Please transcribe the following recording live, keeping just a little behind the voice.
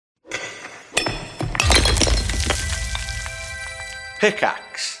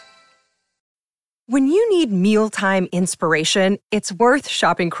Pickaxe. When you need mealtime inspiration, it's worth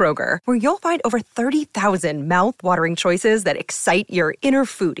shopping Kroger, where you'll find over 30,000 mouth-watering choices that excite your inner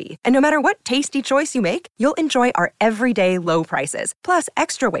foodie. And no matter what tasty choice you make, you'll enjoy our everyday low prices, plus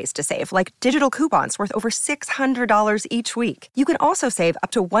extra ways to save, like digital coupons worth over $600 each week. You can also save up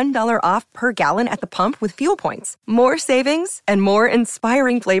to $1 off per gallon at the pump with fuel points. More savings and more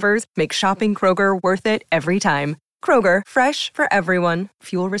inspiring flavors make shopping Kroger worth it every time. Kroger, fresh for everyone.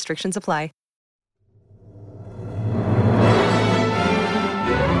 Fuel restrictions apply.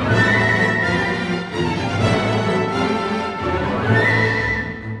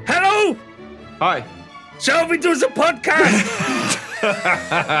 Hi. Shall we do the podcast?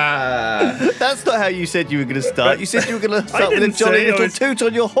 That's not how you said you were going to start. You said you were going to start with a jolly little toot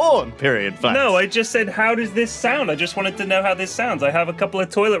on your horn, period. Flax. No, I just said, how does this sound? I just wanted to know how this sounds. I have a couple of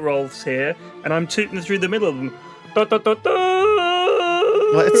toilet rolls here, and I'm tooting through the middle of them. Well, it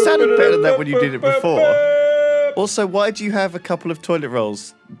sounded better than that when you did it before. Also, why do you have a couple of toilet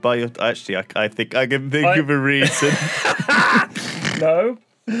rolls by your... Actually, I think I can think of a reason. No.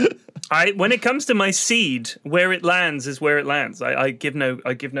 When it comes to my seed, where it lands is where it lands. I give no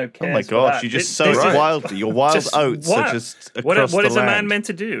care. Oh my gosh, you just sow it wildly. Your wild oats are just across what the is land. a man meant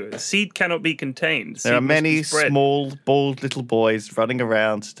to do? A seed cannot be contained. There are many small, bald little boys running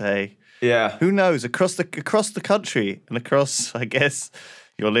around today. Yeah. Who knows? Across the country and across, I guess,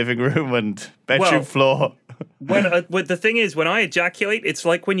 your living room and bedroom floor. When the thing is, when I ejaculate, it's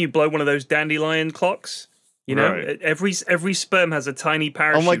like when you blow one of those dandelion clocks. You know, every sperm has a tiny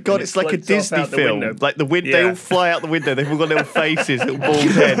parachute. Oh my god, it's like a Disney film. Like they all fly out the window. They've all got little faces, little bald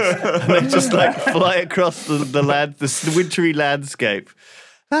heads, and they just like fly across the land, the wintry landscape.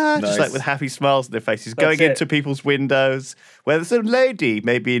 Nice. Just like with happy smiles on their faces, going into people's windows where there's a lady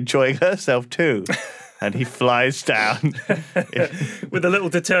maybe enjoying herself too. And he flies down. With a little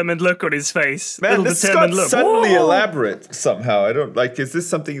determined look on his face. Man, this got suddenly elaborate somehow. I don't, is this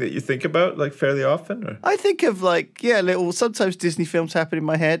something that you think about, fairly often? Or? I think of, sometimes Disney films happen in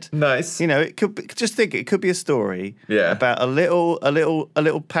my head. Nice. You know, it could be a story about a little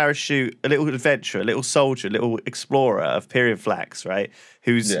parachute, a little adventurer, a little soldier, a little explorer of period flax, right?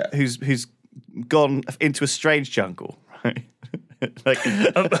 Who's gone into a strange jungle, right?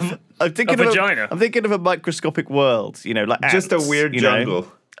 I'm thinking of a microscopic world, like ants, just a weird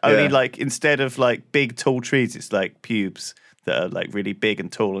jungle. Only instead of big tall trees, it's like pubes that are really big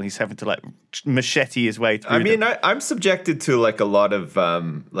and tall, and he's having to machete his way through. I mean, I'm subjected to a lot of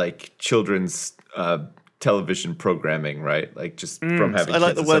children's television programming, right? Just from having. I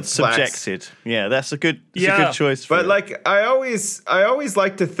like kids. the word subjected. Yeah, that's a good choice. But I always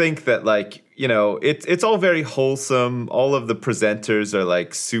like to think that it's all very wholesome. All of the presenters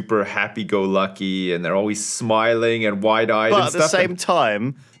are super happy-go-lucky, and they're always smiling and wide-eyed. But at the same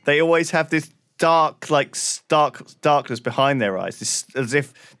time, they always have this darkness behind their eyes, as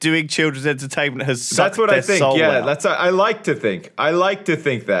if doing children's entertainment has sucked their I think. Soul out. That's what I like to think. I like to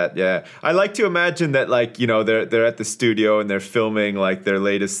think that. Yeah, I like to imagine that they're at the studio and they're filming their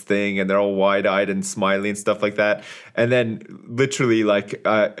latest thing, and they're all wide-eyed and smiley and stuff like that. And then literally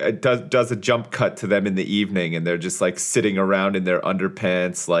it does a jump cut to them in the evening, and they're just sitting around in their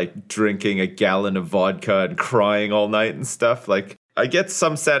underpants, drinking a gallon of vodka and crying all night and stuff. I get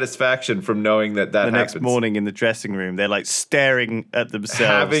some satisfaction from knowing that happens. Next morning in the dressing room, they're staring at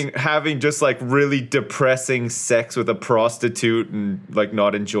themselves, having just really depressing sex with a prostitute and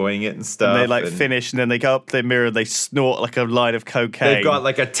not enjoying it and stuff. And they finish, and then they go up to their mirror and they snort a line of cocaine. They've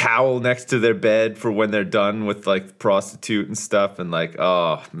got a towel next to their bed for when they're done with prostitute and stuff, and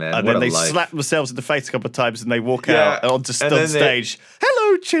oh man, and what then they life. slap themselves in the face a couple of times and they walk out onto stage.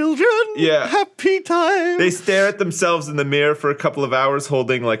 Hello, children. Yeah, happy time. They stare at themselves in the mirror for a couple of hours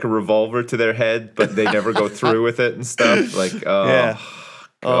holding a revolver to their head, but they never go through with it and stuff.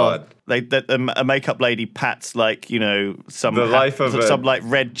 God. A makeup lady pats some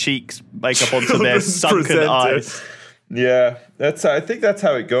red cheeks makeup onto their sunken eyes. Yeah, I think that's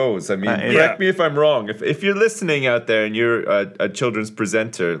how it goes. I mean, correct me if I'm wrong. If you're listening out there and you're a children's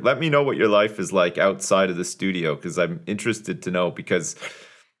presenter, let me know what your life is like outside of the studio, because I'm interested to know, because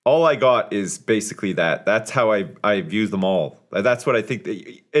all I got is basically that. That's how I view them all. That's what I think.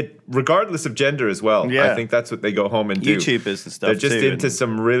 Regardless of gender as well. Yeah. I think that's what they go home and do. YouTubers and stuff. They're just into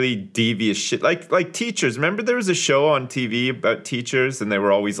some really devious shit. Like teachers. Remember there was a show on TV about teachers, and they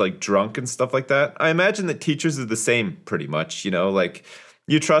were always drunk and stuff like that? I imagine that teachers are the same pretty much,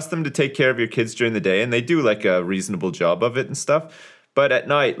 you trust them to take care of your kids during the day, and they do a reasonable job of it and stuff. But at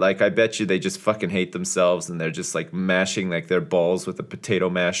night, I bet you they just fucking hate themselves, and they're just mashing their balls with a potato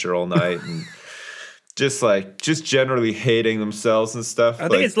masher all night, and just generally hating themselves and stuff. I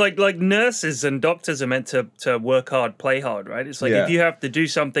think it's like nurses and doctors are meant to work hard, play hard, right? It's like if you have to do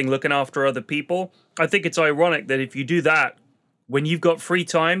something looking after other people, I think it's ironic that if you do that, when you've got free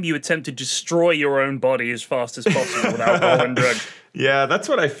time, you attempt to destroy your own body as fast as possible with alcohol and drugs. Yeah, that's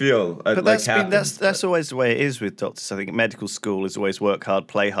what I feel. But that's always the way it is with doctors. I think medical school is always work hard,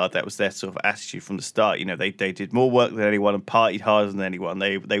 play hard. That was their sort of attitude from the start. You know, they did more work than anyone and partied harder than anyone.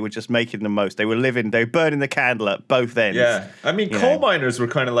 They were just making the most. They were burning the candle at both ends. Yeah, I mean, coal miners were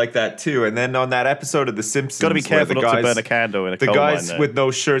kind of like that too. And then on that episode of The Simpsons, got to be careful not to burn a candle in a coal mine. The guys with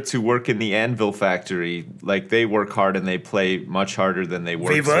no shirts who work in the anvil factory, like they work hard and they play much harder than they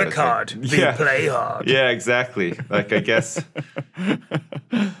work. We work hard, we play hard. Yeah, exactly. Like I guess.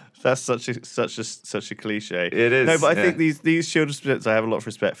 That's such a cliche. It is. No, but I think these children's presents, I have a lot of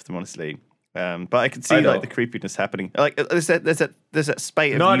respect for them, honestly. But I can see like the creepiness happening. Like there's that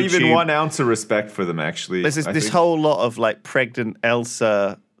spate of not YouTube. even 1 ounce of respect for them. Actually, there's this whole lot of like pregnant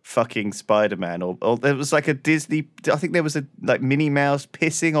Elsa fucking Spider-Man, or there was like a Disney. I think there was a like Minnie Mouse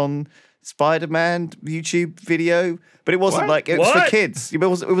pissing on Spider-Man YouTube video, but it wasn't like it was for kids. It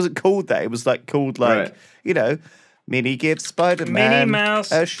wasn't called that. It was like called like Minnie gives Spider-Man Minnie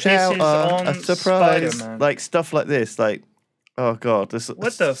Mouse a shout on a surprise, Spider-Man. like stuff like this. Like, oh god, there's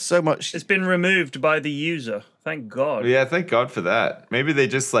so much. It's been removed by the user. Thank God. Yeah, thank God for that. Maybe they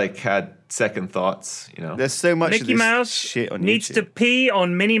just like had second thoughts. You know, there's so much. Mickey of this Mouse shit on needs YouTube. to pee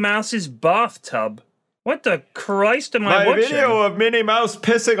on Minnie Mouse's bathtub. What the Christ am I watching? My video of Minnie Mouse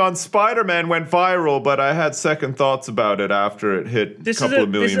pissing on Spider-Man went viral, but I had second thoughts about it after it hit a couple of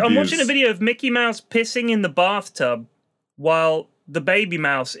million views. I'm watching a video of Mickey Mouse pissing in the bathtub while the baby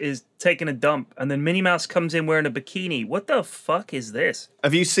mouse is taking a dump, and then Minnie Mouse comes in wearing a bikini. What the fuck is this?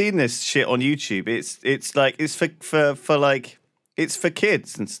 Have you seen this shit on YouTube? It's like it's for like it's for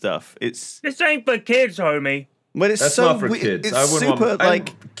kids and stuff. This ain't for kids, homie. But it's That's so not for kids. It's I wouldn't super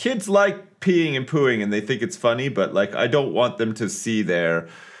want, kids like peeing and pooing and they think it's funny, but like I don't want them to see their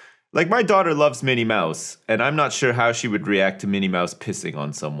like my daughter loves Minnie Mouse, and I'm not sure how she would react to Minnie Mouse pissing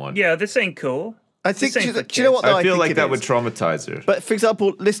on someone. Yeah, this ain't cool. I think. Do you know what? Though, I feel like that is? would traumatize her. But for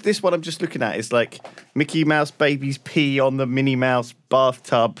example, this one I'm just looking at is like Mickey Mouse babies pee on the Minnie Mouse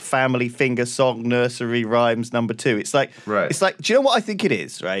bathtub. Family finger song nursery rhymes #2. It's like It's like. Do you know what I think it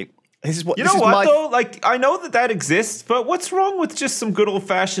is? Right. This is what. You know what though? Like I know that exists, but what's wrong with just some good old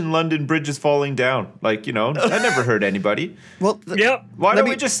fashioned London bridges falling down? Like that never hurt anybody. Well, Why don't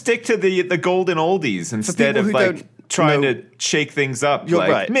we just stick to the golden oldies instead of like trying to shake things up? You're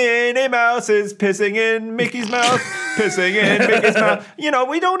like, right. Minnie Mouse is pissing in Mickey's mouth, pissing in Mickey's mouth.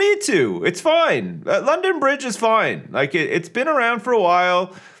 We don't need to. It's fine. London Bridge is fine. Like it's been around for a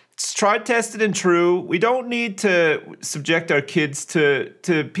while. It's tried, tested, and true. We don't need to subject our kids to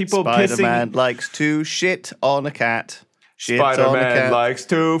people pissing. Spider-Man likes to shit on a cat. Spider-Man likes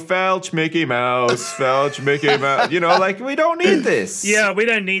to felch Mickey Mouse. Felch Mickey Mouse. Like we don't need this. Yeah, we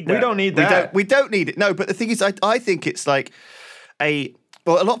don't need that. We don't need that. We don't need it. No, but the thing is, I think it's like a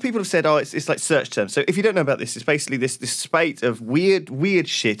lot of people have said, it's like search terms. So if you don't know about this, it's basically this spate of weird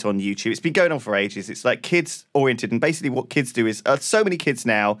shit on YouTube. It's been going on for ages. It's like kids oriented, and basically what kids do is so many kids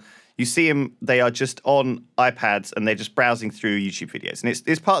now. You see them; they are just on iPads and they're just browsing through YouTube videos, and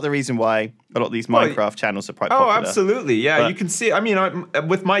it's part of the reason why a lot of these Minecraft channels are quite popular. Oh, absolutely, yeah. But you can see. I mean,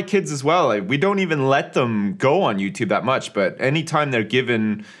 with my kids as well, we don't even let them go on YouTube that much. But anytime they're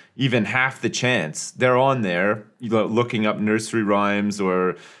given even half the chance, they're on there, looking up nursery rhymes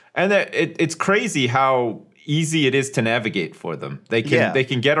and it's crazy how easy it is to navigate for them. They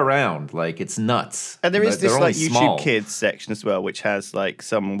can get around. Like it's nuts. And there is this like YouTube small. Kids section as well, which has like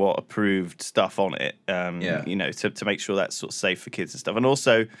somewhat approved stuff on it. To make sure that's sort of safe for kids and stuff. And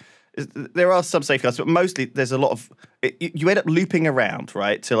also there are some safeguards, but mostly there's a lot of you end up looping around,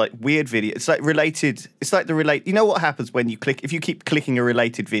 right, to like weird video. It's like related. It's like you know what happens when if you keep clicking a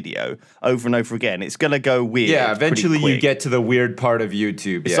related video over and over again, it's gonna go weird. Yeah, eventually you get to the weird part of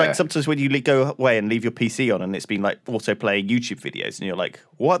YouTube. It's like sometimes when you go away and leave your PC on and it's been like auto playing YouTube videos, and you're like,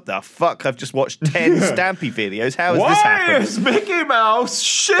 what the fuck? I've just watched 10 Stampy videos. How has this happened? Why is Mickey Mouse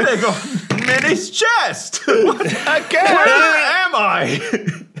shitting on Minnie's chest? Again, where am I?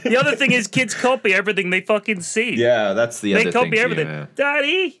 The other thing is kids copy everything they fucking see. Yeah, that's the other thing. They copy everything. Yeah.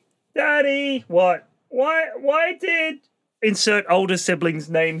 Daddy, what? Why did insert older sibling's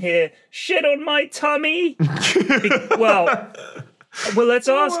name here shit on my tummy? Well, Well, let's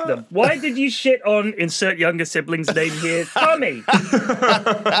ask them. Why did you shit on insert younger sibling's name here, Tommy? Because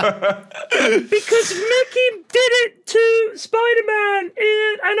Mickey did it to Spider-Man,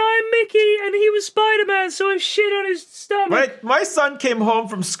 and I'm Mickey, and he was Spider-Man, so I shit on his stomach. My son came home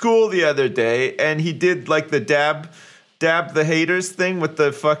from school the other day, and he did like the dab the haters thing with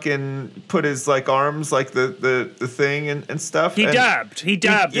the fucking put his like arms like the thing and stuff. He dabbed is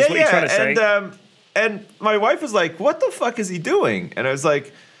what you're trying to say. And my wife was like, "What the fuck is he doing?" And I was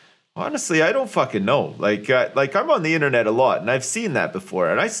like, "Honestly, I don't fucking know. Like I'm on the internet a lot, and I've seen that before,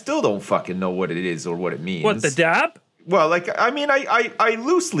 and I still don't fucking know what it is or what it means." What, the dab? Well, like I mean, I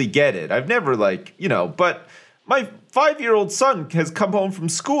loosely get it. I've never but my 5-year-old son has come home from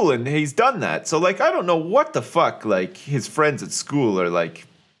school and he's done that. So like I don't know what the fuck like his friends at school are like.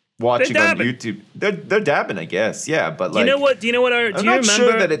 Watching on YouTube, they're dabbing, I guess. Yeah, but like, do you know what? I'm not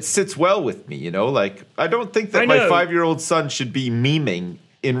sure that it sits well with me. Like, I don't think that my 5-year-old son should be memeing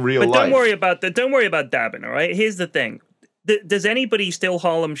in real life. But don't worry about that. Don't worry about dabbing. All right. Here's the thing. Does anybody still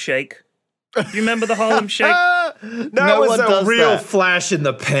Harlem Shake? Do you remember the Harlem Shake? That was a real flash in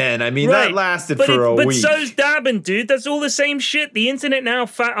the pan. I mean, that lasted for a week. But so's dabbing, dude. That's all the same shit. The internet now,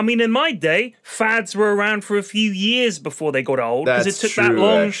 in my day, fads were around for a few years before they got old. Because it took that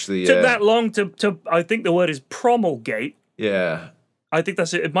long. Actually, took that long to, I think the word is promulgate. Yeah. I think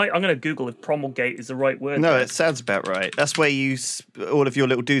that's it. I'm going to Google if promulgate is the right word. No, it sounds about right. That's where you all of your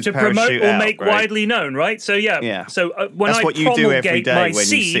little dudes to promote or make widely known, right? So yeah. So when I promulgate my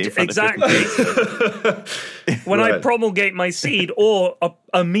seed, exactly. When I promulgate my seed or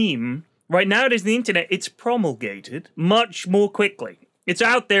a meme, right nowadays on the internet, it's promulgated much more quickly. It's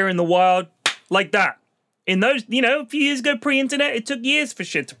out there in the wild like that. In those, a few years ago, pre-internet, it took years for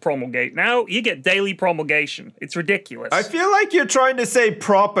shit to promulgate. Now you get daily promulgation. It's ridiculous. I feel like you're trying to say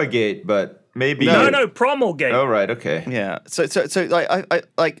propagate, but maybe no, promulgate. Oh, right, okay. Yeah. So like I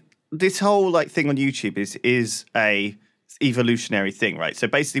like this whole like thing on YouTube is a evolutionary thing, right? So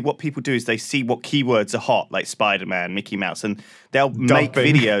basically what people do is they see what keywords are hot, like Spider-Man, Mickey Mouse, and they'll make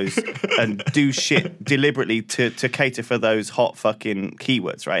videos and do shit deliberately to cater for those hot fucking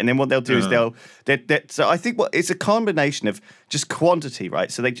keywords, right? And then what they'll do is so I think it's a combination of just quantity,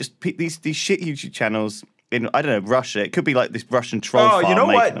 right? So they just pick these shit YouTube channels in, I don't know, Russia. It could be like this Russian troll farm. You know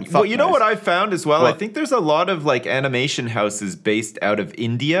what? Well, you know what I found as well? What? I think there's a lot of like animation houses based out of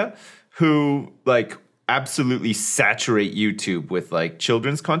India who like absolutely saturate YouTube with like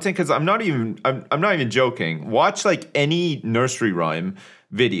children's content, because I'm not even joking. Watch like any nursery rhyme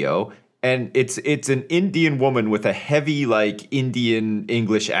video and it's an Indian woman with a heavy like Indian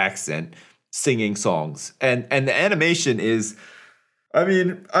English accent singing songs, and the animation is, I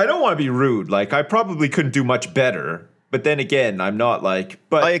mean, I don't want to be rude, like I probably couldn't do much better. But then again, I'm not like.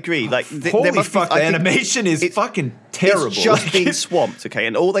 But I agree. Like, holy fuck, the animation is fucking terrible. It's just being swamped, okay?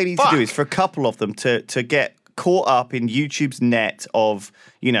 And all they need to do is for a couple of them to get caught up in YouTube's net of,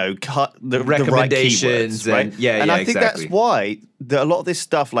 cut the recommendations, the right keywords, right? And I think exactly. that's why a lot of this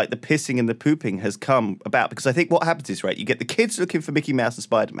stuff, like the pissing and the pooping, has come about, because I think what happens is, right, you get the kids looking for Mickey Mouse and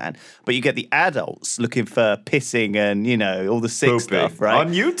Spider-Man, but you get the adults looking for pissing and, all the sick stuff, right?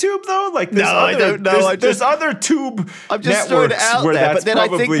 On YouTube, though? Like, I don't know. There's other tube I'm just throwing it out there, but then I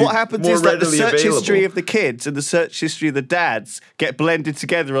think what happens is that the search history of the kids and the search history of the dads get blended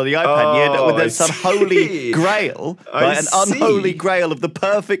together on the iPad, and you end up with some holy grail, right? An unholy grail of the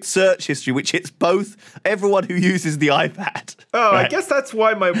perfect search history, which hits both everyone who uses the iPad. Oh, right. I guess that's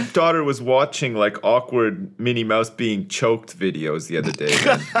why my daughter was watching like awkward Minnie Mouse being choked videos the other day.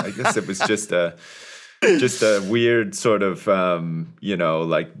 I guess it was just a weird sort of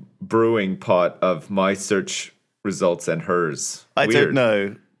like brewing pot of my search results and hers. I don't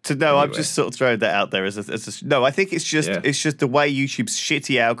know. Anyway. I'm just sort of throwing that out there as a no. I think it's just the way YouTube's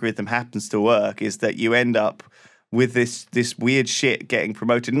shitty algorithm happens to work is that you end up with this weird shit getting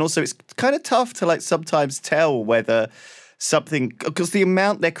promoted, and also it's kind of tough to like sometimes tell whether something, because the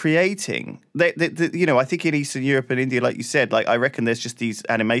amount they're creating, I think in Eastern Europe and India, like you said, like I reckon there's just these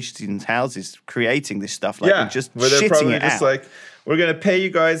animation houses creating this stuff, like and just where they're probably it just out. Like, we're gonna pay you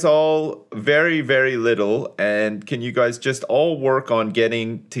guys all very, very little, and can you guys just all work on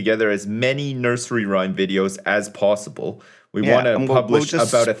getting together as many nursery rhyme videos as possible? We want to publish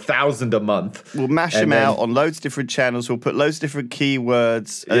about 1,000 a month. We'll mash them out on loads of different channels. We'll put loads of different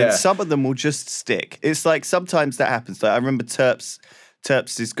keywords, and some of them will just stick. It's like sometimes that happens. Like I remember Terps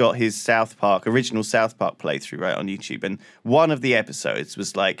has got his original South Park playthrough right on YouTube, and one of the episodes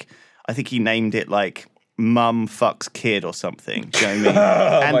was like, I think he named it like mum fucks kid or something. Do you know what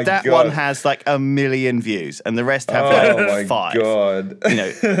I mean? And that God. one has like 1 million views, and the rest have like 5. God. You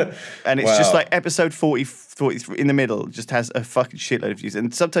know, and it's just like episode 43 in the middle just has a fucking shitload of views.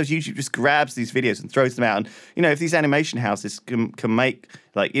 And sometimes YouTube just grabs these videos and throws them out. And you know, if these animation houses can make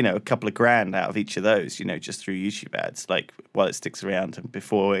like, you know, a couple of grand out of each of those, you know, just through YouTube ads, like while it sticks around and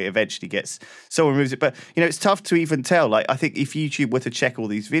before it eventually gets someone removes it. But you know, it's tough to even tell. Like, I think if YouTube were to check all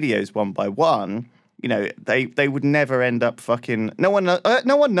these videos one by one, you know, they would never end up fucking. No one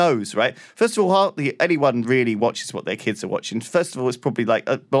knows, right? First of all, hardly anyone really watches what their kids are watching. First of all, it's probably like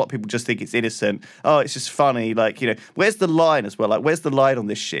a lot of people just think it's innocent. Oh, it's just funny. Like, you know, where's the line as well? Like, where's the line on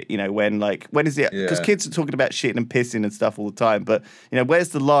this shit? You know, when is it? Because kids are talking about shitting and pissing and stuff all the time. But you know, where's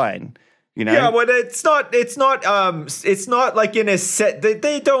the line? You know? Yeah, well, it's not like in a set.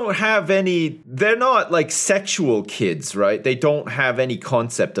 They don't have any. They're not like sexual kids, right? They don't have any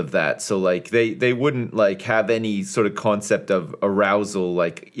concept of that. So like they wouldn't like have any sort of concept of arousal,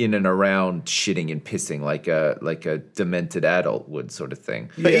 like in and around shitting and pissing, like a demented adult would, sort of thing.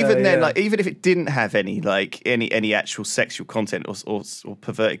 But even then, like even if it didn't have any like any actual sexual content or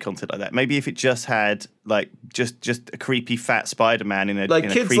perverted content like that, maybe if it just had like just a creepy fat Spider-Man in a like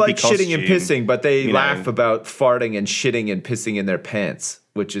in a kids creepy like costume, shitting and pissing, but they laugh know. about farting and shitting and pissing in their pants,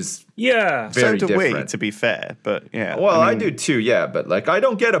 which is very so do different. we, to be fair, but yeah. Well, I do too, yeah, but like I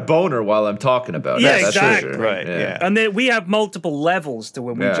don't get a boner while I'm talking about it. Yeah, That's exactly. for sure. Right, yeah. And then we have multiple levels to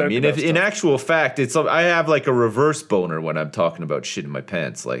when we joke I mean, about in stuff. actual fact, I have like a reverse boner when I'm talking about shit in my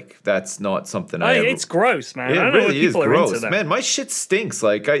pants. Like that's not something I ever. It's gross, man. It I don't know really if people is are into gross, that. man. My shit stinks.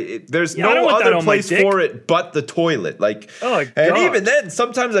 Like there's I don't no want that other on my place dick. for it but the toilet. Like, God. And even then,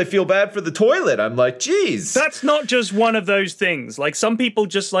 sometimes I feel bad for the toilet. I'm like, geez. That's not just one of those things. Like some people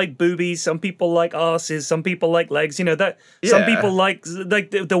just like boobies, some people like asses, some people like legs. You know that. Some people like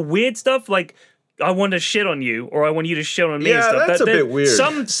the weird stuff. Like I want to shit on you, or I want you to shit on me. Yeah, and stuff. that's a bit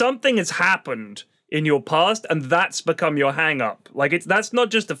weird. Something has happened in your past, and that's become your hang up. Like that's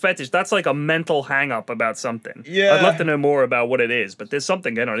not just a fetish. That's like a mental hang up about something. Yeah. I'd love to know more about what it is, but there's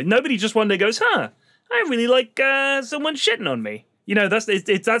something going on. Nobody just one day goes, "Huh, I really like someone shitting on me." You know,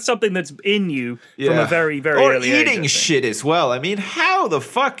 that's something that's in you from a very, very or early age. eating shit as well. I mean, how the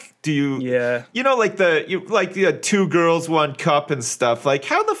fuck do you? Yeah. You know, like the 2 girls, 1 cup and stuff. Like,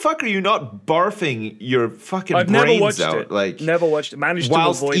 how the fuck are you not barfing your fucking I've brains never watched out? it. Like, Never watched it. Managed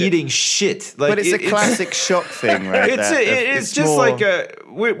whilst to avoid eating shit. Like, but it's a classic shock thing, right? It's just more...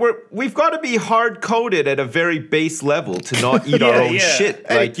 like we've got to be hard coded at a very base level to not eat our own shit.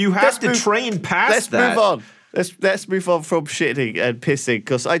 Hey, like you have to train past that. Let's move on. Let's move on from shitting and pissing,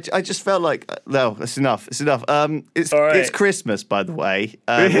 because I just felt like no, it's enough. It's enough. It's Christmas, by the way.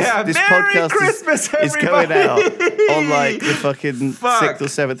 This Merry podcast Christmas, is going out on like the fucking 6th or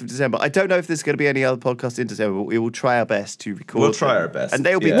 7th of December. I don't know if there's going to be any other podcast in December, but we will try our best to record. We'll try them. our best, and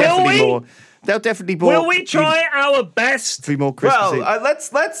they'll be definitely more. They'll definitely more. Will we try our best? Be more Christmassy. Well,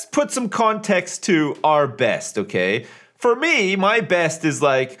 let's put some context to our best, okay? For me, my best is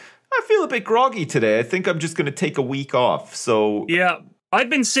like, I feel a bit groggy today. I think I'm just going to take a week off. So Yeah, I've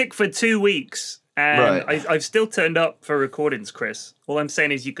been sick for 2 weeks, and I've still turned up for recordings, Chris. All I'm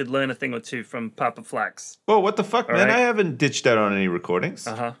saying is you could learn a thing or two from Papa Flax. Oh, what the fuck, man? right. I haven't ditched out on any recordings.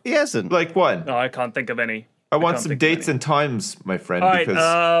 He hasn't. Like what? No, I can't think of any. I want some dates and times, my friend, All right,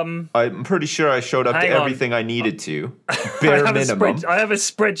 because I'm pretty sure I showed up to hang on. everything I needed to. Bare minimum. I have a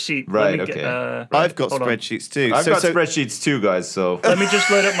spreadsheet. Right, Let me okay. I've got hold on. spreadsheets too. I've got spreadsheets too, guys, so... Let me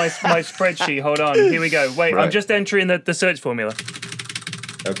just load up my spreadsheet. Hold on. Here we go. Wait, Right. I'm just entering the search formula.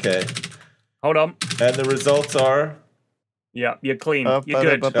 Okay. Hold on. And the results are... Yeah, you're clean.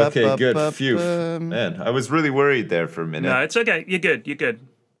 You're good. Okay, good. Phew. Man, I was really worried there for a minute. No, it's okay. You're good. You're good.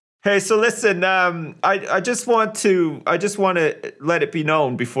 Hey, so listen, I just want to let it be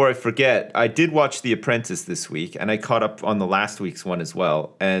known before I forget. I did watch The Apprentice this week, and I caught up on the last week's one as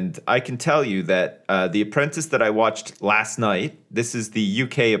well. And I can tell you that The Apprentice that I watched last night, this is the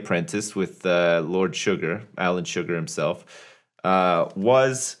UK Apprentice with Lord Sugar, Alan Sugar himself,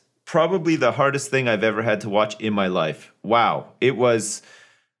 was probably the hardest thing I've ever had to watch in my life. Wow, it was.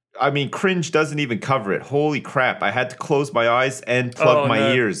 I mean, cringe doesn't even cover it. Holy crap. I had to close my eyes and plug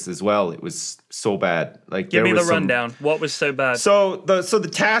my ears as well. It was so bad. Like, Give me the rundown. What was so bad? So the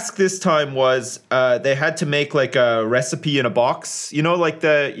task this time was they had to make like a recipe in a box. You know, like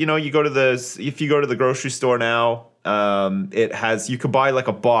you go to if you go to the grocery store now, you can buy like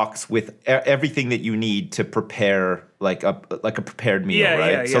a box with everything that you need to prepare like a prepared meal,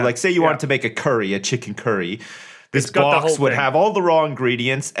 right? Yeah, so like say you wanted to make a chicken curry. This box would have all the raw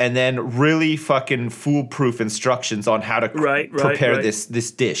ingredients and then really fucking foolproof instructions on how to prepare this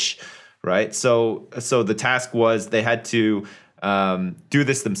dish, right? So the task was they had to do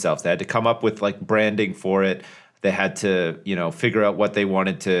this themselves. They had to come up with like branding for it. They had to, figure out what they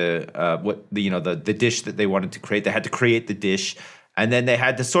wanted to, the dish that they wanted to create. They had to create the dish, and then they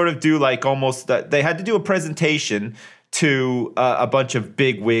had to sort of do like they had to do a presentation to a bunch of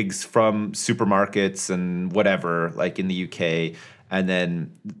big wigs from supermarkets and whatever, like in the UK, and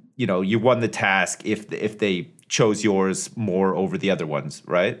then you won the task if they chose yours more over the other ones,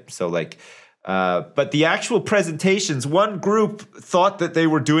 right? So like. But the actual presentations, one group thought that they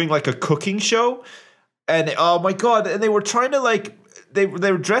were doing like a cooking show, and oh my god, and they were trying to like they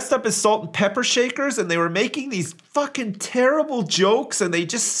were dressed up as salt and pepper shakers, and they were making these fucking terrible jokes, and they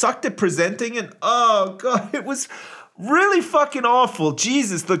just sucked at presenting, and oh god, it was really fucking awful.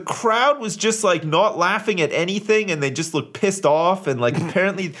 Jesus, the crowd was just like not laughing at anything, and they just looked pissed off, and like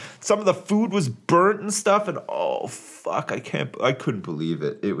apparently some of the food was burnt and stuff, and oh fuck, I couldn't believe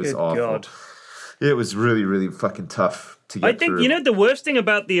it. It was awful. God. It was really, really fucking tough to get through. I think, the worst thing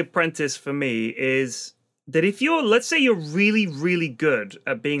about The Apprentice for me is that if let's say you're really, really good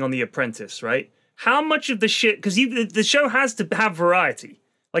at being on The Apprentice, right? How much of the shit, because the show has to have variety.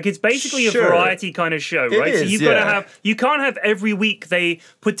 Like, it's basically a variety kind of show, right? So you've got to you can't have every week they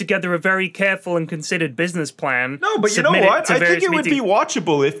put together a very careful and considered business plan. No, but you know what? I think it would be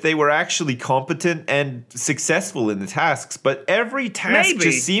watchable if they were actually competent and successful in the tasks. But every task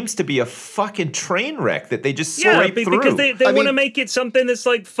just seems to be a fucking train wreck that they just scrape through. Because they want to make it something that's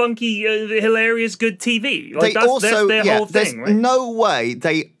like funky, hilarious, good TV. Like, that's their whole thing, right? There's no way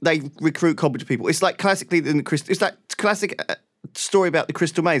they recruit competent people. It's like classically, it's that classic... story about the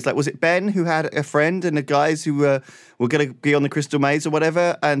Crystal Maze. Like, was it Ben who had a friend and the guys who were going to be on the Crystal Maze or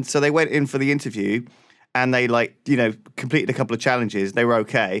whatever? And so they went in for the interview and they completed a couple of challenges. They were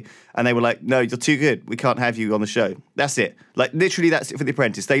okay. And they were like, no, you're too good. We can't have you on the show. That's it. Like, literally, that's it for The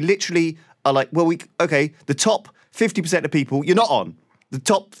Apprentice. They literally are like, well, the top 50% of people, you're not on. The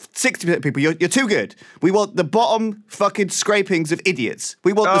top 60% of people, you're too good. We want the bottom fucking scrapings of idiots.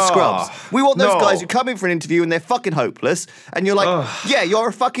 We want the scrubs. We want those guys who come in for an interview and they're fucking hopeless. And you're like, yeah, you're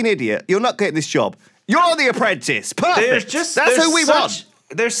a fucking idiot. You're not getting this job. You're The Apprentice. Perfect. That's who we want.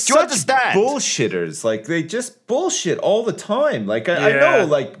 They're such bullshitters. Like, they just bullshit all the time. Like, I know,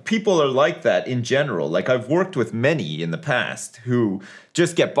 like, people are like that in general. Like, I've worked with many in the past who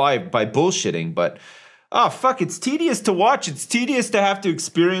just get by bullshitting, but... oh, fuck, it's tedious to watch. It's tedious to have to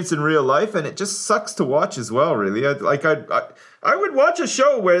experience in real life, and it just sucks to watch as well, really. I would watch a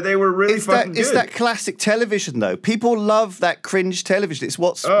show where they were really fucking good. It's that classic television, though. People love that cringe television. It's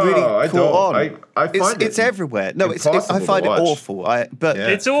what's really caught on. I find it's everywhere. No, I find it awful.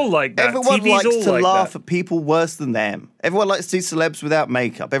 It's all like that. Everyone TV's likes to laugh that. at people worse than them. Everyone likes to see celebs without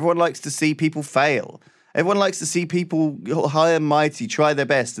makeup. Everyone likes to see people fail. Everyone likes to see people high and mighty try their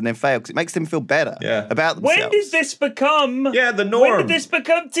best and then fail because it makes them feel better about themselves. When did this become the norm? When did this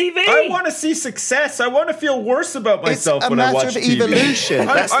become TV? I want to see success. I want to feel worse about myself when I watch TV. It's a matter of evolution.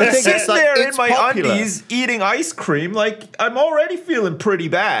 I'm sitting there in my undies eating ice cream. Like, I'm already feeling pretty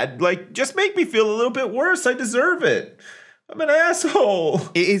bad. Like, just make me feel a little bit worse. I deserve it. I'm an asshole.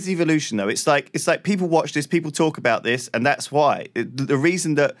 It is evolution, though. It's like people watch this, people talk about this, and that's why. The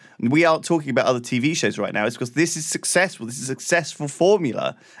reason that we aren't talking about other TV shows right now is because this is successful. This is a successful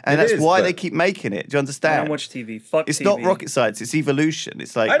formula, and that's why they keep making it. Do you understand? I don't watch TV. Fuck it's TV. not rocket science. It's evolution.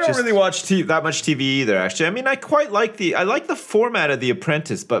 It's like I don't really watch that much TV either. Actually, I mean, I quite like the format of The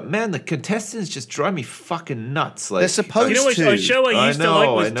Apprentice, but man, the contestants just drive me fucking nuts. Like, they're supposed to. A show I used to like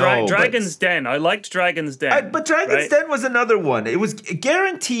was Dragon's Den. I liked Dragon's Den, but Dragon's Den was another one. It was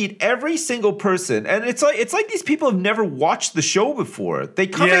guaranteed every single person, and it's like these people have never watched the show before. They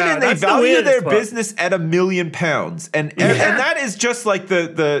come in and they value their business at £1 million, and that is just like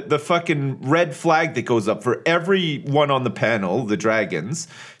the fucking red flag that goes up for everyone on the panel, the dragons,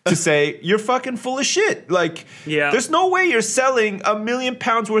 to say you're fucking full of shit. Like, there's no way you're selling £1 million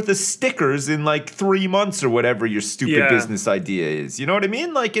worth of stickers in like 3 months or whatever your stupid business idea is. You know what I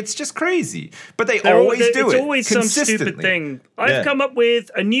mean? Like, it's just crazy. But they always do it. It's always some stupid thing. I've come up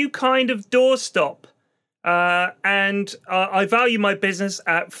with a new kind of doorstop. And I value my business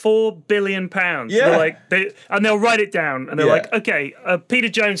at £4 billion. Yeah. And they'll write it down. And they're like, okay, Peter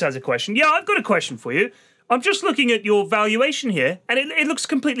Jones has a question. Yeah, I've got a question for you. I'm just looking at your valuation here, and it looks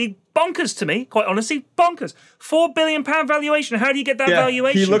completely bonkers to me, quite honestly, bonkers. £4 billion valuation. How do you get that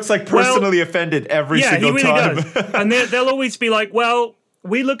valuation? He looks like personally offended every single time. Yeah, he really does. And they'll always be like, well,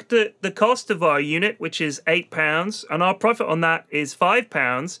 we looked at the cost of our unit, which is £8, and our profit on that is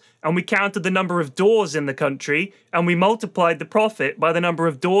 £5, and we counted the number of doors in the country, and we multiplied the profit by the number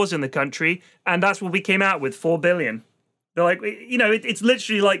of doors in the country, and that's what we came out with, £4 billion. They're like, it's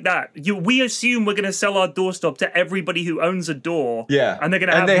literally like that. We assume we're going to sell our doorstop to everybody who owns a door. Yeah. And they're going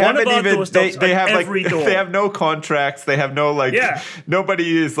to have one of our doorstops on every door. They have no contracts. They have no,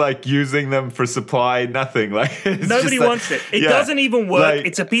 nobody is, using them for supply, nothing. Nobody wants it. It doesn't even work.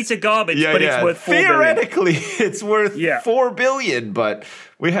 It's a piece of garbage, but it's worth $4 billion. Theoretically, it's worth $4 billion, but...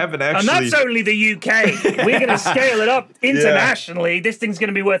 we haven't actually... And that's only the UK. We're going to scale it up internationally. This thing's going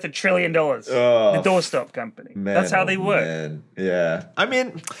to be worth $1 trillion. The doorstop company. Man, that's how they work. Man. Yeah. I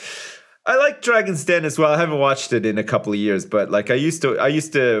mean, I like Dragon's Den as well. I haven't watched it in a couple of years, but I used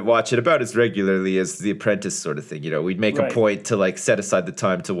to watch it about as regularly as The Apprentice sort of thing. We'd make a point to set aside the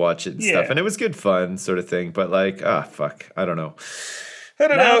time to watch it and stuff. And it was good fun sort of thing. But fuck. I don't know. I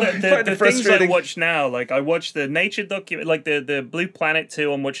don't know. The things I watch now, I watch the nature document, the Blue Planet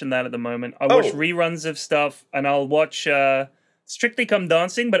 2, I'm watching that at the moment. I watch reruns of stuff, and I'll watch Strictly Come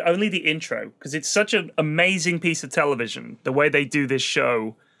Dancing, but only the intro, because it's such an amazing piece of television, the way they do this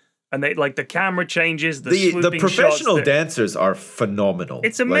show. And they the camera changes, the professional shots, dancers are phenomenal.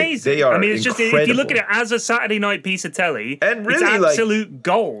 It's amazing. They are it's incredible. Just if you look at it as a Saturday night piece of telly, and really, it's absolute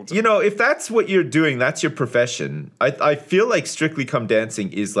gold. If that's what you're doing, that's your profession. I feel like Strictly Come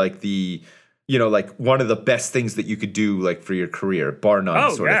Dancing is the one of the best things that you could do for your career, bar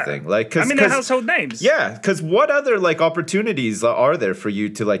none sort of thing. They're household names. Yeah, because what other opportunities are there for you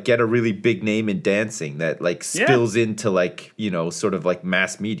to get a really big name in dancing that spills into sort of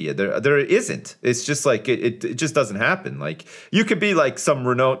mass media? There isn't. It's just it just doesn't happen. You could be some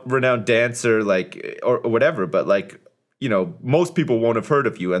renowned dancer or whatever, but most people won't have heard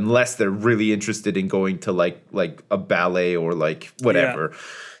of you unless they're really interested in going to a ballet or whatever.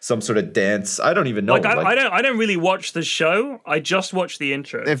 Some sort of dance. I don't even know. I don't really watch the show. I just watch the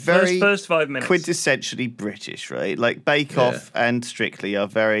intro. They're very first 5 minutes. Quintessentially British, right? Bake Off and Strictly are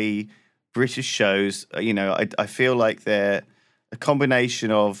very British shows. I feel like they're a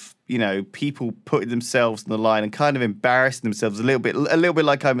combination of people putting themselves on the line and kind of embarrassing themselves a little bit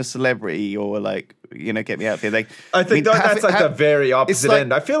like I'm a celebrity or get me out there. I think that's the very opposite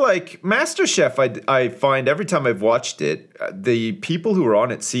end. I feel like MasterChef, I find every time I've watched it, the people who are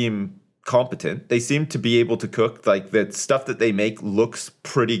on it seem competent. They seem to be able to cook. The stuff that they make looks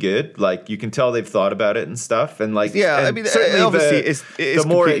pretty good. You can tell they've thought about it and stuff. And certainly obviously the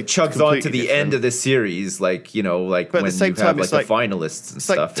more it chugs on to the end of the series, but when you have the finalists and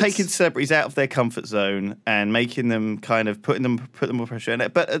stuff. It's taking celebrities out of their comfort zone and making them kind of putting them more pressure in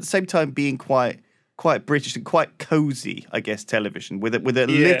it, but at the same time being quite British and quite cozy, I guess, television with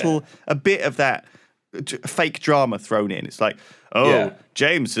a bit of that fake drama thrown in. It's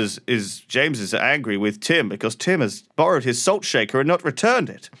James is angry with Tim because Tim has borrowed his salt shaker and not returned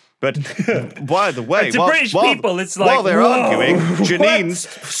it. But by the way, British people, it's while they're arguing, Janine's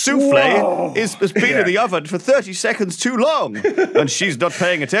souffle has been in the oven for 30 seconds too long, and she's not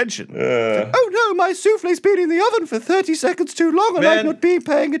paying attention. Oh no, my souffle's been in the oven for 30 seconds too long, and I'm not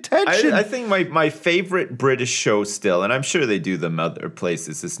paying attention. I think my favorite British show still, and I'm sure they do them other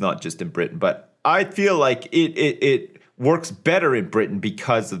places. It's not just in Britain, but I feel like it works better in Britain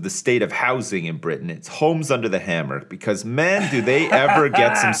because of the state of housing in Britain. It's Homes Under the Hammer, because man, do they ever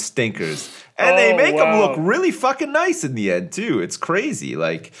get some stinkers. And they make them look really fucking nice in the end too. It's crazy.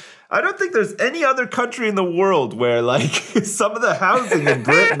 I don't think there's any other country in the world where some of the housing in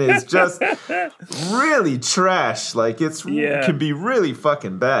Britain is just really trash. Can be really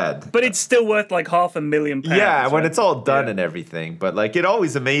fucking bad. But it's still worth £500,000. Yeah, when it's all done and everything. But it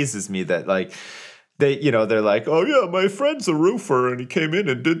always amazes me that they're like, oh yeah, my friend's a roofer and he came in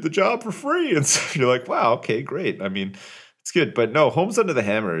and did the job for free. And so you're like, wow, okay, great. I mean, it's good. But no, Homes Under the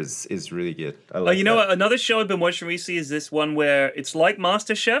Hammer is really good. I like you know what? Another show I've been watching recently is this one where it's like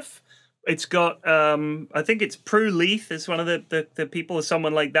MasterChef. It's got, I think it's Prue Leith is one of the people or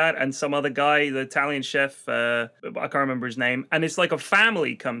someone like that, and some other guy, the Italian chef, I can't remember his name. And it's a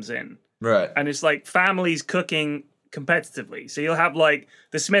family comes in. Right. And it's families cooking competitively. So you'll have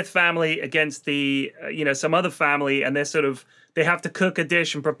the Smith family against the some other family, and they have to cook a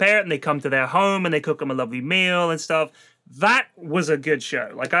dish and prepare it, and they come to their home and they cook them a lovely meal and stuff. That was a good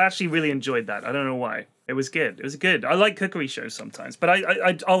show. I actually really enjoyed that. I don't know why. It was good. It was good. I like cookery shows sometimes, but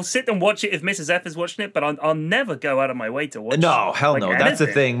I'll sit and watch it if Mrs. F is watching it, but I'll never go out of my way to watch. No, hell no. Anything. That's the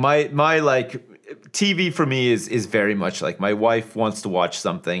thing. My TV for me is very much my wife wants to watch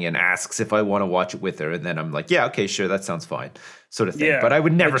something and asks if I want to watch it with her, and then I'm like, yeah, okay, sure, that sounds fine, sort of thing. Yeah. But I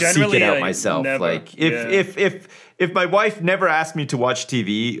would never seek it out myself. Never. If my wife never asked me to watch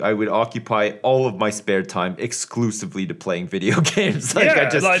TV, I would occupy all of my spare time exclusively to playing video games.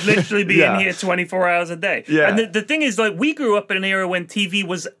 I'd literally be in here 24 hours a day. Yeah. And the thing is, we grew up in an era when TV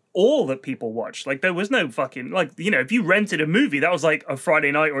was all that people watched. Like there was no fucking if you rented a movie, that was like a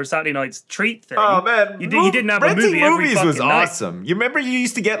Friday night or a Saturday night's treat thing. Oh man, you didn't have a movie every movies fucking was night. awesome. You remember you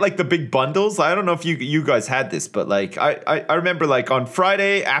used to get like the big bundles? I don't know if you guys had this, but like I remember like on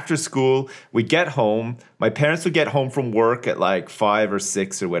Friday after school, we'd get home. My parents would get home from work at like 5 or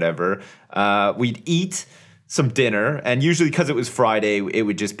 6 or whatever. We'd eat some dinner, and usually because it was Friday, it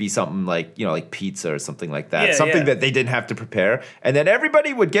would just be something like, like pizza or something like that. Something that they didn't have to prepare. And then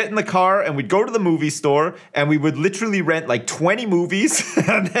everybody would get in the car and we'd go to the movie store and we would literally rent like 20 movies.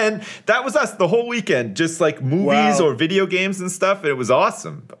 And then that was us the whole weekend, just like movies or video games and stuff. And it was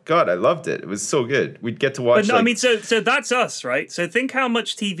awesome. God, I loved it. It was so good. We'd get to watch. But no, I mean, so that's us, right? So think how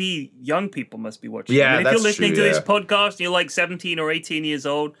much TV young people must be watching. Yeah, I mean, if you're listening true, to this podcast and you're like 17 or 18 years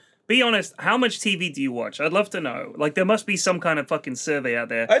old, be honest, how much TV do you watch? I'd love to know. Like, there must be some kind of fucking survey out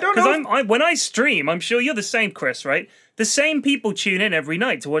there. I don't know. Because when I stream, I'm sure you're the same, Chris, right? The same people tune in every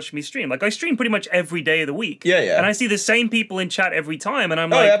night to watch me stream. Like, I stream pretty much every day of the week. Yeah. And I see the same people in chat every time, and I'm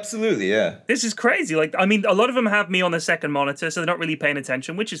like... Oh, absolutely, yeah. This is crazy. Like, I mean, a lot of them have me on the second monitor, so they're not really paying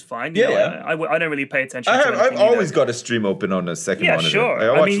attention, which is fine. I don't really pay attention to anything I've always got a stream open on a second monitor. Yeah,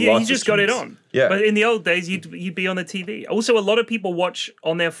 sure. I mean, you just got it on. Yeah. But in the old days, you'd be on the TV. Also, a lot of people watch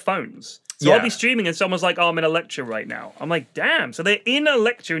on their phones. So I'll be streaming and someone's like, I'm in a lecture right now. I'm like, damn. So they're in a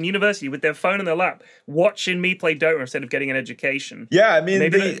lecture in university with their phone in their lap, watching me play Dota instead of getting an education. Yeah, I mean,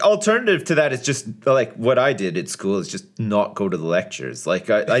 the alternative to that is just like what I did at school is just not go to the lectures.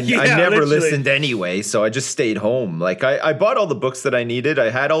 Like I never listened anyway, so I just stayed home. Like I bought all the books that I needed. I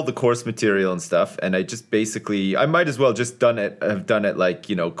had all the course material and stuff, and I just basically, I might as well just have done it like,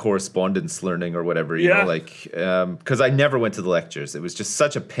 correspondence learning or whatever, you know, like, because I never went to the lectures. It was just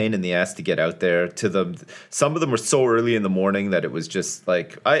such a pain in the ass to get out there to them. Some of them were so early in the morning that it was just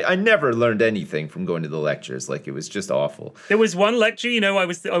like I never learned anything from going to the lectures. Like it was just awful. There was one lecture, I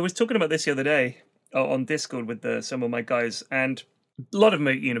was talking about this the other day on Discord with some of my guys, and a lot of them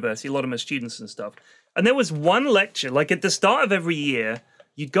are at university, a lot of them are students and stuff. And there was one lecture, like at the start of every year,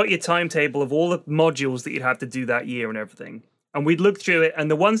 you'd got your timetable of all the modules that you'd have to do that year and everything. And we'd look through it,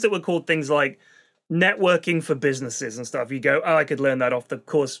 and the ones that were called things like networking for businesses and stuff, you go, I could learn that off the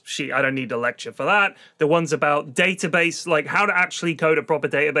course sheet. I don't need a lecture for that. The ones about database, like how to actually code a proper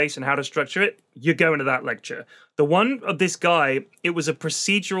database and how to structure it, you're going to that lecture. The one of this guy, it was a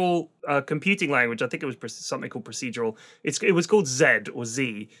procedural computing language. I think it was something called procedural. It was called Z or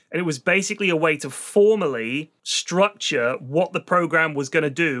Z. And it was basically a way to formally structure what the program was going to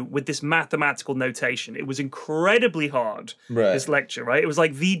do with this mathematical notation. It was incredibly hard, this lecture, right? It was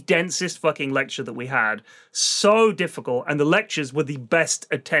like the densest fucking lecture that we had. So difficult. And the lectures were the best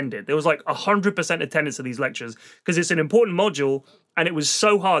attended. There was like 100% attendance of these lectures because it's an important module. And it was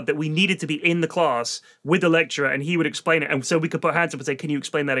so hard that we needed to be in the class with the lecturer and he would explain it. And so we could put hands up and say, can you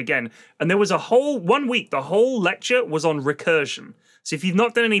explain that again? And there was 1 week, the whole lecture was on recursion. So if you've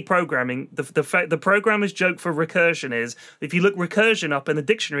not done any programming, the programmer's joke for recursion is, if you look recursion up in the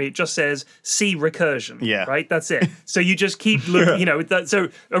dictionary, it just says, see recursion. Yeah. Right? That's it. So you just keep looking, so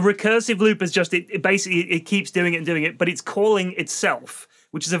a recursive loop is just, it basically, it keeps doing it and doing it, but it's calling itself,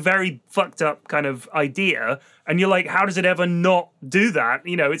 which is a very fucked up kind of idea. And you're like, how does it ever not do that?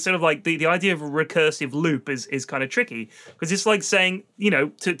 It's sort of like the idea of a recursive loop is kind of tricky because it's like saying,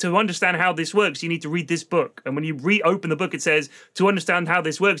 to understand how this works, you need to read this book. And when you reopen the book, it says, to understand how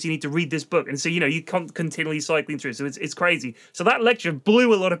this works, you need to read this book. And so, you can't continually cycling through. So it's crazy. So that lecture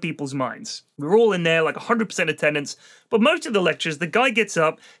blew a lot of people's minds. We were all in there, like 100% attendance. But most of the lectures, the guy gets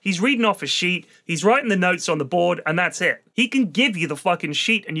up, he's reading off a sheet, he's writing the notes on the board, and that's it. He can give you the fucking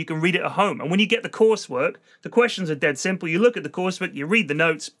sheet and you can read it at home. And when you get the coursework, the questions are dead simple. You look at the coursework, you read the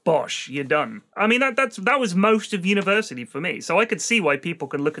notes, bosh, you're done. I mean, that was most of university for me. So I could see why people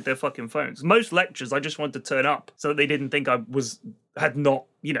can look at their fucking phones. Most lectures, I just wanted to turn up so that they didn't think that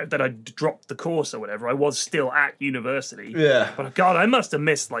I dropped the course or whatever. I was still at university. Yeah. But God, I must have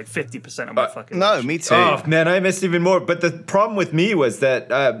missed like 50% of my fucking No, me too. Oh man, I missed even more. But the problem with me was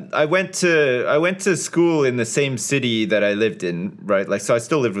that I went to school in the same city that I lived in, right? Like, so I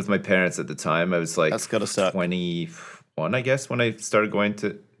still lived with my parents at the time. I was like, that's gotta suck. 21, I guess, when I started going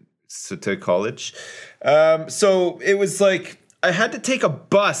to college. So it was like, I had to take a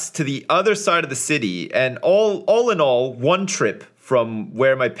bus to the other side of the city, and all in all, one trip from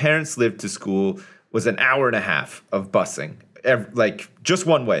where my parents lived to school was an hour and a half of busing, like just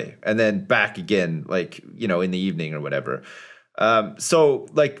one way, and then back again, like, in the evening or whatever. So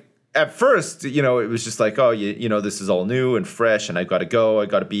like at first, it was just like, oh, this is all new and fresh, and I got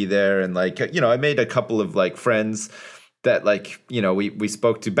to be there, and like, I made a couple of like friends. that like, you know, we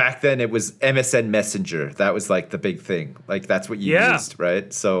spoke to. Back then it was MSN Messenger. That was like the big thing. Like that's what you used,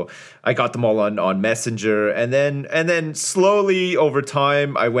 right? So I got them all on Messenger, and then slowly over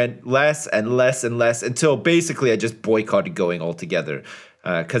time I went less and less and less until basically I just boycotted going altogether.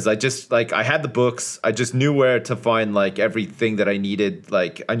 Because I just like I had the books, I just knew where to find like everything that I needed.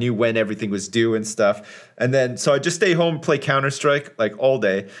 Like I knew when everything was due and stuff. And then so I just stay home, play Counter-Strike like all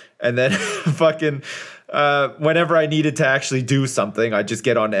day, and then fucking whenever I needed to actually do something, I just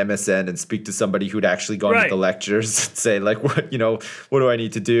get on MSN and speak to somebody who'd actually gone to the lectures and say like, what do I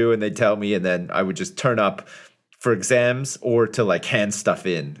need to do? And they'd tell me, and then I would just turn up for exams or to like hand stuff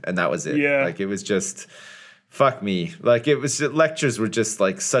in, and that was it. Yeah, like it was just. Fuck me. Like lectures were just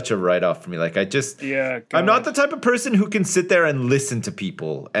like such a write-off for me. Like I'm not the type of person who can sit there and listen to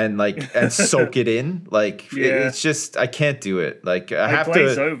people and soak it in. Like it's just, I can't do it. Like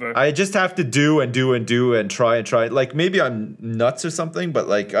I just have to do and try. Like maybe I'm nuts or something, but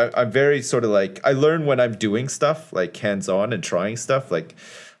like I'm very sort of like, I learn when I'm doing stuff like hands-on and trying stuff. Like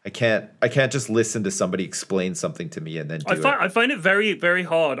I can't just listen to somebody explain something to me and then do it. I find it very, very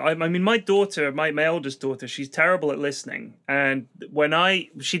hard. I mean, my daughter, my eldest daughter, she's terrible at listening. And when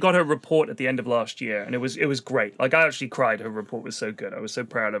she got her report at the end of last year, and it was great. Like I actually cried. Her report was so good. I was so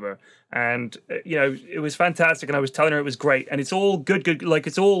proud of her. And, it was fantastic. And I was telling her it was great. And it's all good. Like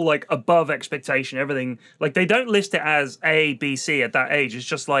it's all like above expectation, everything. Like they don't list it as A, B, C at that age. It's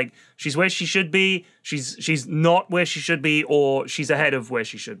just like she's where she should be. She's not where she should be, or she's ahead of where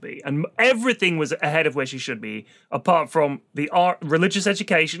she should be. And everything was ahead of where she should be, apart from the religious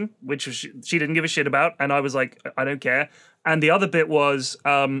education, which she didn't give a shit about. And I was like, I don't care. And the other bit was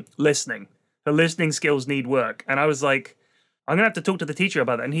listening. Her listening skills need work. And I was like, I'm going to have to talk to the teacher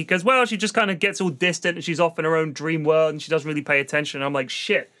about that. And he goes, well, she just kind of gets all distant and she's off in her own dream world and she doesn't really pay attention. And I'm like,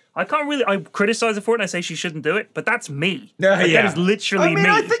 shit. I criticize her for it and I say she shouldn't do it, but that's me. That is literally me.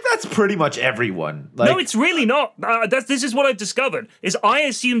 I think that's pretty much everyone. No, it's really not. This is what I've discovered, is I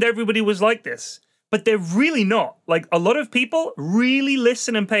assumed everybody was like this. But they're really not. Like, a lot of people really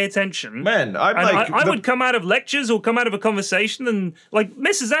listen and pay attention. Man, I would come out of lectures or come out of a conversation and, like,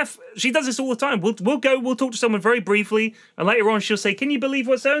 Mrs. F, she does this all the time. We'll talk to someone very briefly, and later on she'll say, can you believe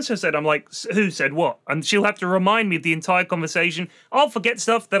what so-and-so said? I'm like, who said what? And she'll have to remind me of the entire conversation. I'll forget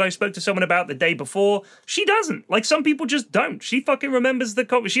stuff that I spoke to someone about the day before. She doesn't. Like, some people just don't. She fucking remembers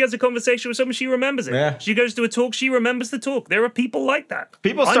she has a conversation with someone, she remembers it. Yeah. She goes to a talk, she remembers the talk. There are people like that.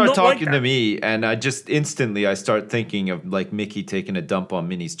 People start talking to me, and I start thinking of like Mickey taking a dump on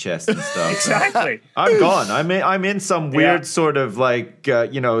Minnie's chest and stuff. Exactly. I'm gone. I'm in some weird sort of like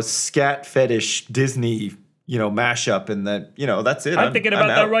scat fetish Disney mashup, and that that's it. I'm thinking about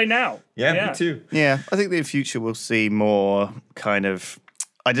that right now. Yeah, me too. Yeah, I think that in future we'll see more kind of.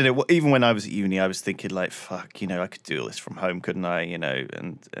 I don't know. Even when I was at uni, I was thinking like, "Fuck, I could do all this from home, couldn't I?" And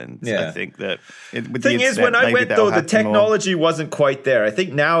I think that the thing is, when I went though, the technology wasn't quite there. I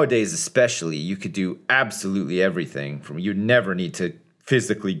think nowadays, especially, you could do absolutely everything. You never need to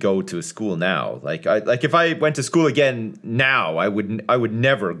physically go to a school now. Like if I went to school again now, I would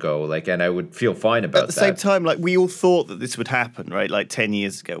never go. And I would feel fine about that. At the same time, like we all thought that this would happen, right? Like 10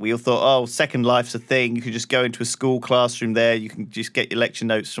 years ago, we all thought, oh, Second Life's a thing. You could just go into a school classroom there. You can just get your lecture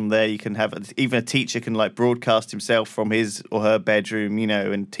notes from there. You can have even a teacher can like broadcast himself from his or her bedroom,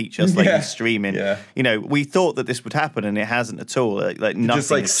 and teach us like he's streaming. Yeah. We thought that this would happen, and it hasn't at all. Like nothing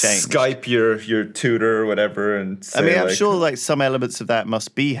just like has changed. Skype your tutor or whatever, and say, I'm sure like some elements of that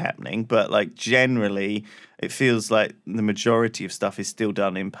must be happening, but like generally it feels like the majority of stuff is still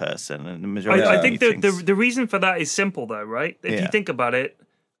done in person, and the majority I think the reason for that is simple though, right? If you think about it,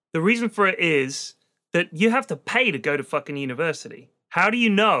 the reason for it is that you have to pay to go to fucking university. How do you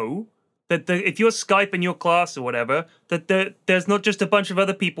know that if you're Skyping your class or whatever, that there's not just a bunch of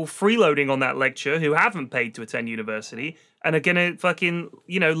other people freeloading on that lecture who haven't paid to attend university and are gonna fucking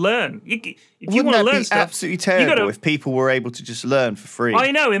learn. If you want to learn stuff, absolutely terrible if people were able to just learn for free.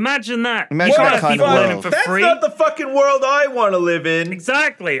 I know. Imagine that. Imagine that kind of world. That's not the fucking world I want to live in.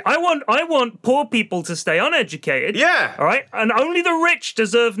 Exactly. I want poor people to stay uneducated. Yeah. All right. And only the rich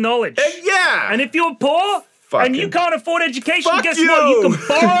deserve knowledge. Yeah. And if you're poor. And you can't afford education, guess you. what? You can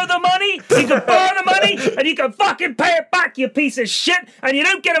borrow the money, and you can fucking pay it back, you piece of shit, and you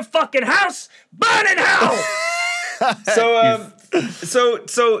don't get a fucking house. Burn in hell!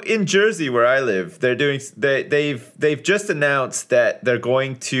 So in Jersey where I live, they've just announced that they're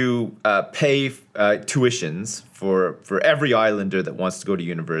going to pay tuitions for every islander that wants to go to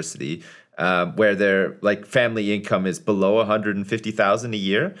university. Where their like family income is below $150,000 a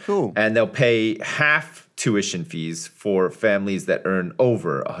year, cool. And they'll pay half tuition fees for families that earn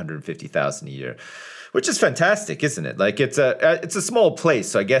over $150,000 a year, which is fantastic, isn't it? Like it's a small place,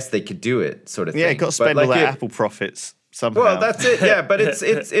 so I guess they could do it, sort of thing. Yeah, got to spend all that Apple profits somehow. Well, that's it. Yeah, but it's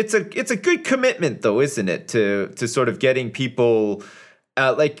a good commitment, though, isn't it? To sort of getting people.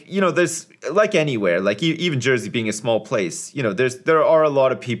 There's like anywhere, like even Jersey being a small place, there are a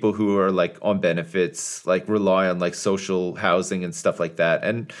lot of people who are like on benefits, like rely on like social housing and stuff like that,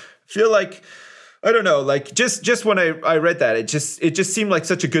 and feel like, I don't know, like just when I read that, it just seemed like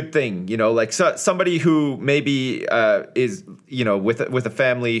such a good thing, like somebody who maybe is, with a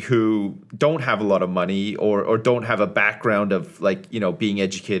family who don't have a lot of money or don't have a background of like, being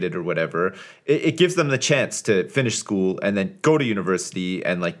educated or whatever. It gives them the chance to finish school and then go to university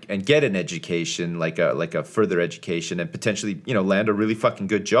and get an education, like a further education, and potentially, land a really fucking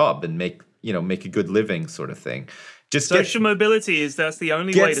good job and make a good living, sort of thing. Just social mobility that's the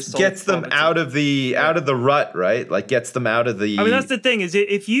only way to solve gets them out of the rut, right? Like gets them out of the. I mean, that's the thing is if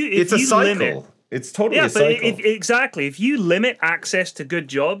it's you a cycle. Limit, it's totally a cycle. Exactly. If you limit access to good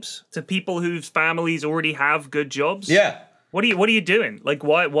jobs to people whose families already have good jobs, what are you doing? Like,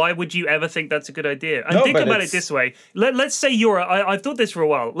 why would you ever think that's a good idea? And think about it this way. Let's say I've thought this for a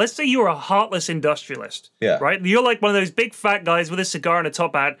while. Let's say you're a heartless industrialist. Yeah. Right? You're like one of those big fat guys with a cigar and a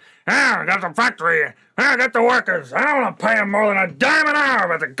top hat. I got the factory. I got the workers. I don't want to pay them more than a dime an hour,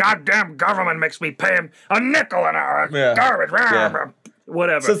 but the goddamn government makes me pay them a nickel an hour. Garbage.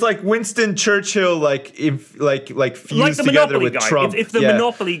 Whatever. So it's like Winston Churchill, like fused like the together Monopoly with guy. Trump. If the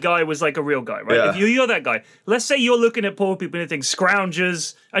Monopoly guy was like a real guy, right? Yeah. If you're that guy, let's say you're looking at poor people and you think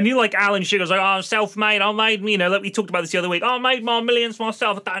scroungers, and you like Alan Sugar's like, I'm self-made, like we talked about this the other week. I made my millions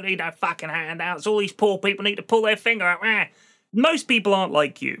myself. I don't need no fucking handouts. All these poor people need to pull their finger out. Most people aren't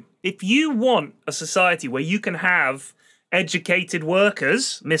like you. If you want a society where you can have educated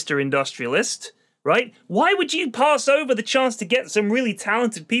workers, Mr. Industrialist, right? Why would you pass over the chance to get some really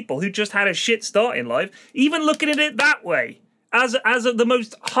talented people who just had a shit start in life, even looking at it that way? As the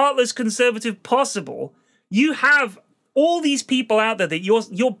most heartless conservative possible, you have all these people out there that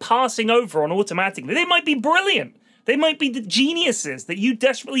you're passing over on automatically. They might be brilliant. They might be the geniuses that you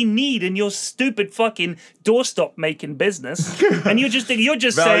desperately need in your stupid fucking doorstop making business, and you're just saying,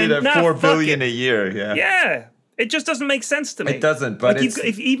 valued at $4 billion a year. Yeah. It just doesn't make sense to me. It doesn't, but like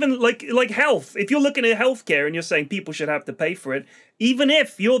if even like health, if you're looking at healthcare and you're saying people should have to pay for it, even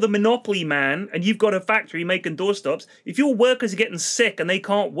if you're the monopoly man and you've got a factory making doorstops, if your workers are getting sick and they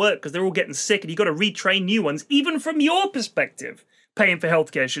can't work because they're all getting sick and you've got to retrain new ones, even from your perspective, paying for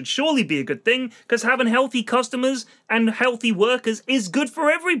healthcare should surely be a good thing, because having healthy customers and healthy workers is good for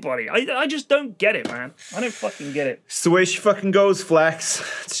everybody. I just don't get it, man. I don't fucking get it. It's the way she fucking goes, Flax.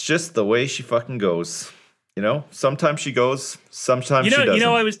 It's just the way she fucking goes. Sometimes she goes, sometimes she doesn't.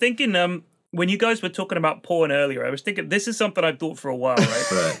 I was thinking, when you guys were talking about porn earlier, I was thinking this is something I've thought for a while,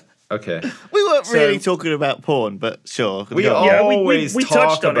 right? Right. Okay. We weren't really talking about porn, but sure. We always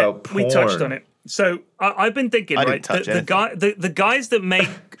talk about porn. We touched on it. So I've been thinking, right? The guys that make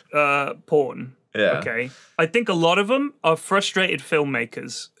porn. Yeah. Okay. I think a lot of them are frustrated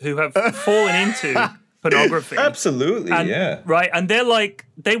filmmakers who have fallen into pornography. Absolutely, Right, and they're like,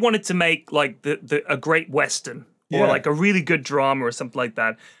 they wanted to make like a great Western or like a really good drama or something like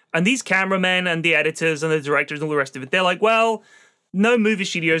that. And these cameramen and the editors and the directors and all the rest of it, they're like, well, no movie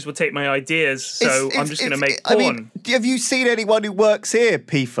studios will take my ideas, so I'm just going to make porn. I mean, have you seen anyone who works here,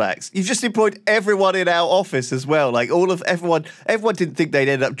 P-Flax? You've just employed everyone in our office as well. Like, everyone didn't think they'd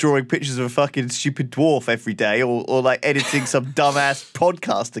end up drawing pictures of a fucking stupid dwarf every day or like editing some dumbass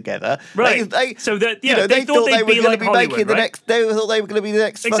podcast together. Right. They thought they were going to be making the next. They thought they were going to be the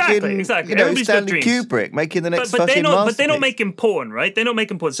next fucking Stanley Kubrick making the next fucking masterpiece. But they're not making porn, right? They're not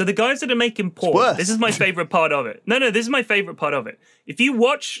making porn. So the guys that are making porn, this is my favorite part of it. No, this is my favorite part of it. If you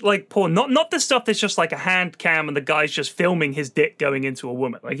watch like porn, not the stuff that's just like a hand cam and the guy's just filming his dick going into a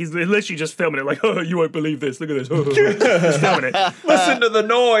woman. Like he's literally just filming it like, oh, you won't believe this. Look at this. He's filming it. Listen to the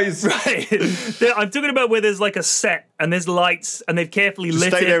noise. Right. I'm talking about where there's like a set and there's lights and they've carefully lit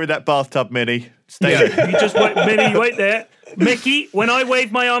it. Stay there in that bathtub, Minnie. Stay there. You just wait, Minnie, you wait there. Mickey, when I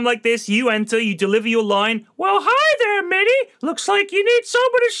wave my arm like this, you enter, you deliver your line. Well, hi there, Minnie. Looks like you need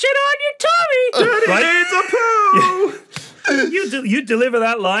someone to shit on your tummy. Daddy needs a poo. You deliver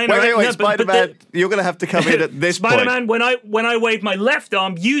that line. Wait, Spider-Man, you're going to have to come in at this point. Spider-Man, when I wave my left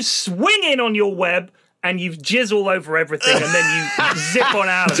arm, you swing in on your web and you jizz all over everything and then you zip on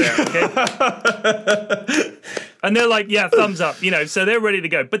out of there, okay? And they're like, yeah, thumbs up, so they're ready to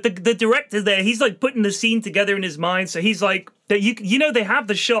go. But the director there, he's like putting the scene together in his mind. So he's like, they have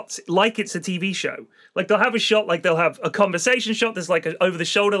the shots like it's a TV show. Like they'll have a shot, like they'll have a conversation shot. There's like over the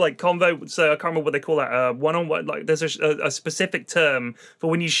shoulder, like convo. So I can't remember what they call that. One-on-one. Like there's a specific term for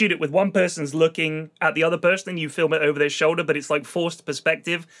when you shoot it with one person's looking at the other person and you film it over their shoulder, but it's like forced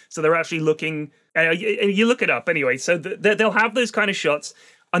perspective. So they're actually looking. You look it up anyway. So they'll have those kind of shots,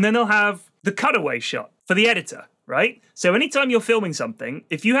 and then they'll have the cutaway shot for the editor. Right? So anytime you're filming something,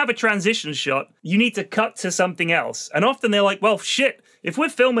 if you have a transition shot, you need to cut to something else. And often they're like, well, shit, if we're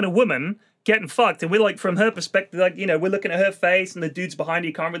filming a woman getting fucked and we're like, from her perspective, like, we're looking at her face and the dude's behind her,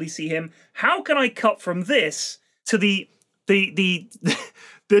 you can't really see him. How can I cut from this to the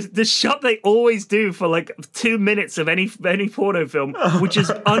shot they always do for like 2 minutes of any porno film, which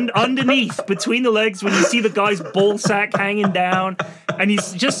is underneath between the legs when you see the guy's ball sack hanging down, and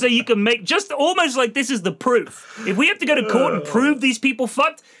he's just so you can make just almost like this is the proof. If we have to go to court and prove these people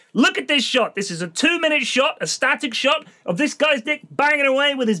fucked, look at this shot. This is a 2-minute shot, a static shot of this guy's dick banging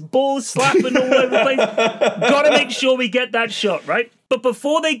away with his balls slapping all over the place. Gotta make sure we get that shot, right? But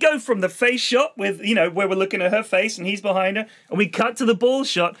before they go from the face shot with, where we're looking at her face and he's behind her, and we cut to the ball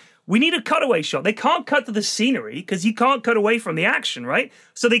shot, we need a cutaway shot. They can't cut to the scenery because you can't cut away from the action, right?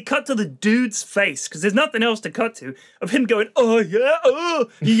 So they cut to the dude's face because there's nothing else to cut to of him going, oh yeah,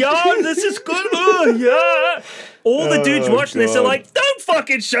 this is good, oh yeah. All the dudes watching this are like, don't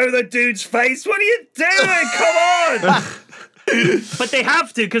fucking show the dude's face. What are you doing? Come on. But they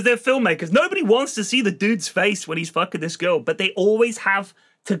have to because they're filmmakers. Nobody wants to see the dude's face when he's fucking this girl, but they always have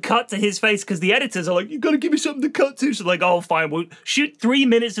to cut to his face because the editors are like, you gotta give me something to cut to. So like, oh fine, we'll shoot 3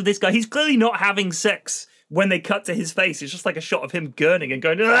 minutes of this guy. He's clearly not having sex when they cut to his face. It's just like a shot of him gurning and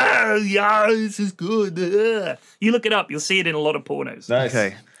going, yeah, this is good. You look it up, you'll see it in a lot of pornos. Nice.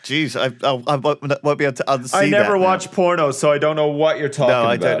 Okay. Jeez, I won't be able to unsee that. I never watch porno, so I don't know what you're talking about. No,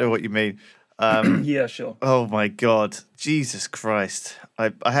 I don't know what you mean. Yeah, sure. Oh my God. Jesus Christ.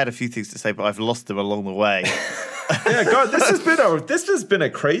 I had a few things to say, but I've lost them along the way. Yeah, God, this has been a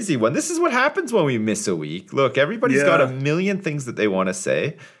crazy one. This is what happens when we miss a week. Look, everybody's got a million things that they want to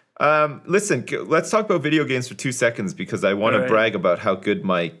say. Listen, let's talk about video games for 2 seconds because I want to brag about how good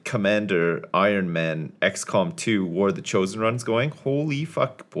my Commander Iron Man XCOM 2 War of the Chosen run's going. Holy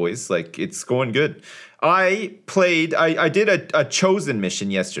fuck, boys. Like, it's going good. I did a Chosen mission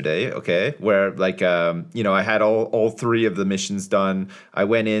yesterday, okay, where like, I had all 3 of the missions done. I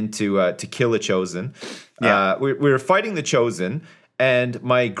went in to kill a Chosen. Yeah. We were fighting the Chosen, and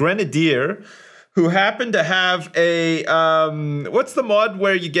my Grenadier, who happened to have a, what's the mod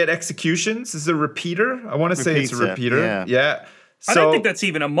where you get executions? Is it a repeater? I want to say it's a repeater. Yeah. So I don't think that's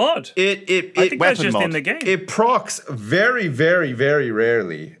even a mod. I think that's just mod in the game. It procs very, very, very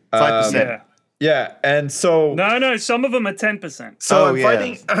rarely. 5%. Yeah, and so no, some of them are 10%. So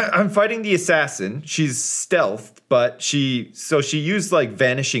I'm fighting the assassin. She's stealthed, but she used like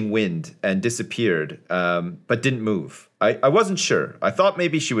vanishing wind and disappeared, but didn't move. I wasn't sure. I thought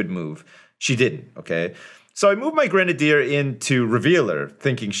maybe she would move. She didn't. Okay, so I moved my Grenadier in to reveal her,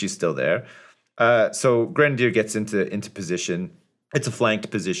 thinking she's still there. So Grenadier gets into position. It's a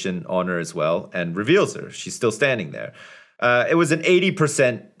flanked position on her as well, and reveals her. She's still standing there. It was an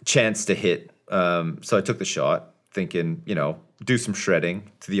 80% chance to hit. So I took the shot, thinking, do some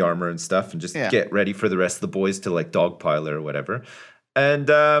shredding to the armor and stuff and just get ready for the rest of the boys to like dogpile her or whatever.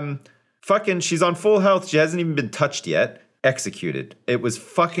 And she's on full health. She hasn't even been touched yet. Executed. It was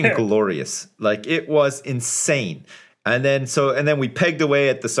fucking glorious. Like, it was insane. And then we pegged away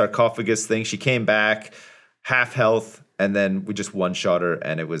at the sarcophagus thing. She came back, half health. And then we just one-shot her,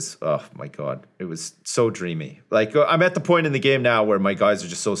 and it was, oh my God, it was so dreamy. Like, I'm at the point in the game now where my guys are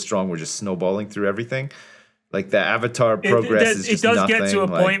just so strong, we're just snowballing through everything. Like, the avatar progress is just nothing. It does get to a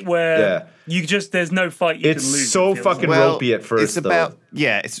point where there's no fight you can lose. It's so fucking ropey at first,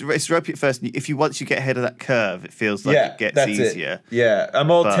 it's ropey at first. Once you get ahead of that curve, it feels like it gets easier. Yeah,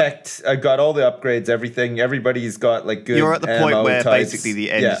 I'm all teched. I got all the upgrades, everything. Everybody's got, like, good You're at the point ammo where types. basically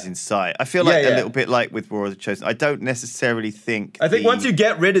the end is in sight. I feel like a little bit like with War of the Chosen. I don't necessarily think... I think once you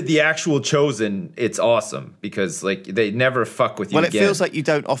get rid of the actual Chosen, it's awesome because, like, they never fuck with you again. Well, it feels like you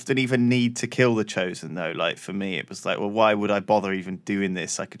don't often even need to kill the Chosen, though. Like, for me, it was like, well, why would I bother even doing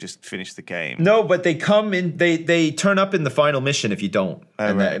this? I could just finish the game. No, but they come in, they turn up in the final mission if you don't.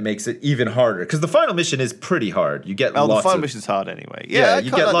 That it makes it even harder. Because the final mission is pretty hard. You get lots of... the final mission's hard anyway. Yeah, you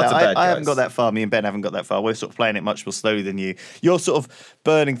get lots of bad guys. I haven't got that far. Me and Ben haven't got that far. We're sort of playing it much more slowly than you. You're sort of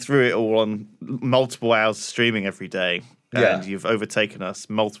burning through it all on multiple hours streaming every day. And you've overtaken us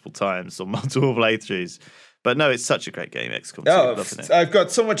multiple times or multiple playthroughs. But no, it's such a great game, XCOM 2. Oh, I've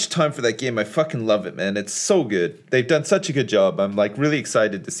got so much time for that game. I fucking love it, man. It's so good. They've done such a good job. I'm like really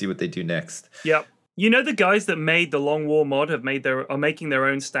excited to see what they do next. Yep. You know the guys that made the Long War mod are making their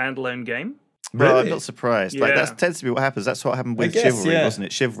own standalone game? Well, I'm not surprised. Yeah. Like that tends to be what happens. That's what happened with Chivalry, wasn't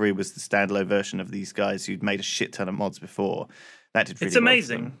it? Chivalry was the standalone version of these guys who'd made a shit ton of mods before. That did really It's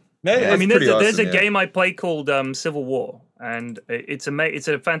amazing. Well I mean, there's a game I play called Civil War, and it's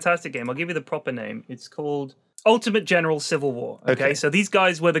a fantastic game. I'll give you the proper name. It's called Ultimate General Civil War. Okay, so these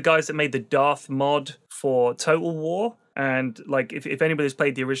guys were the guys that made the Darth mod for Total War. And like, if anybody's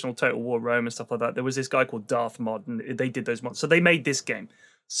played the original Total War Rome and stuff like that, there was this guy called Darth Mod, and they did those mods. So they made this game.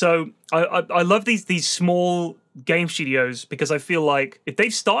 So I love these small game studios because I feel like if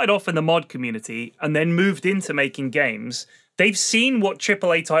they've started off in the mod community and then moved into making games, they've seen what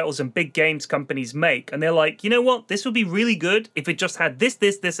AAA titles and big games companies make, and they're like, you know what? This would be really good if it just had this,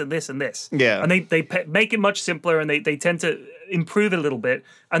 and this, and this. Yeah. And they make it much simpler, and they tend to improve it a little bit,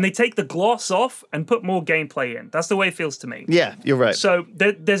 and they take the gloss off and put more gameplay in. That's the way it feels to me. Yeah, you're right. So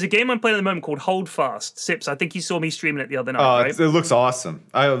there's a game I'm playing at the moment called Hold Fast. Sips, I think you saw me streaming it the other night, right? It looks awesome.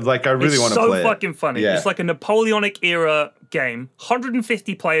 I really want to play it. It's so fucking funny. Yeah. It's like a Napoleonic era game.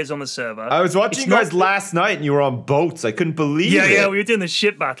 150 players on the server. I was watching you guys last night, and you were on boats. I couldn't believe it. Yeah, we were doing the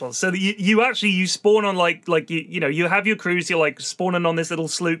ship battles. So you spawn on like you have your crews. You're like spawning on this little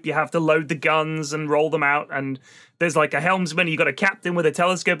sloop. You have to load the guns and roll them out, and there's like a helmsman. You got a captain with a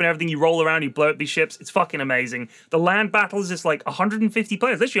telescope and everything. You roll around. You blow up these ships. It's fucking amazing. The land battles is like 150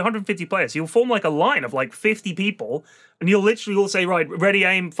 players. Literally 150 players. You'll form like a line of like 50 people, and you'll literally all say, right, ready,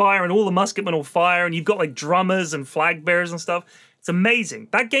 aim, fire, and all the musketmen will fire, and you've got like drummers and flag bearers and stuff. It's amazing.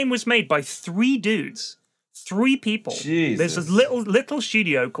 That game was made by 3 dudes. 3 people. Jesus. There's this little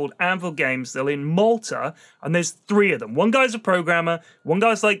studio called Anvil Games. They're in Malta, and there's 3 of them. One guy's a programmer, one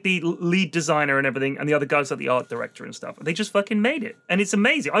guy's like the lead designer and everything, and the other guy's like the art director and stuff. And they just fucking made it, and it's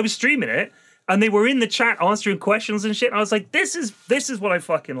amazing. I was streaming it, and they were in the chat answering questions and shit. And I was like, this is what I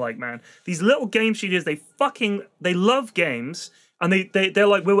fucking like, man. These little game studios, they love games, and they're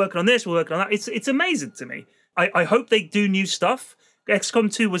like, we're working on this, we're working on that. It's amazing to me. I hope they do new stuff.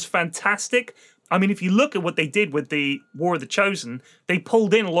 XCOM 2 was fantastic. I mean, if you look at what they did with the War of the Chosen, they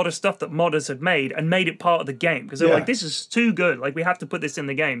pulled in a lot of stuff that modders had made and made it part of the game because they're like, this is too good. Like, we have to put this in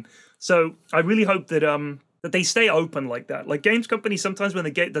the game. So I really hope that that they stay open like that. Like, games companies, sometimes when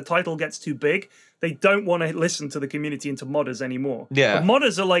the title gets too big, they don't want to listen to the community and to modders anymore. Yeah. But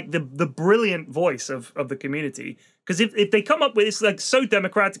modders are like the brilliant voice of the community. Because if they come up with, it's like so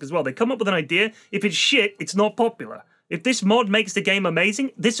democratic as well. They come up with an idea. If it's shit, it's not popular. If this mod makes the game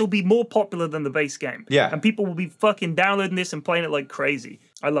amazing, this will be more popular than the base game. Yeah. And people will be fucking downloading this and playing it like crazy.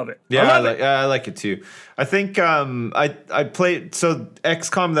 I love it. Yeah, I like it too. I think I played so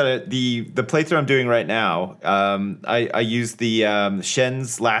XCOM the playthrough I'm doing right now. I use the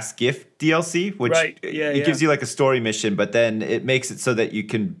Shen's Last Gift DLC, which it gives you like a story mission, but then it makes it so that you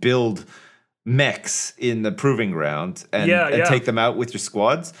can build mechs in the proving ground and take them out with your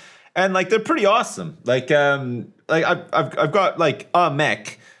squads. And like they're pretty awesome. Like I've got like a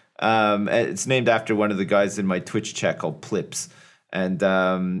mech. It's named after one of the guys in my Twitch chat called Plips,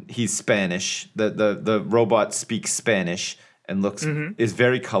 and he's Spanish. The robot speaks Spanish and is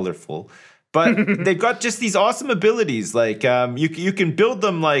very colorful. But they've got just these awesome abilities. Like you can build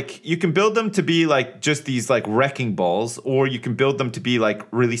them to be like just these like wrecking balls, or you can build them to be like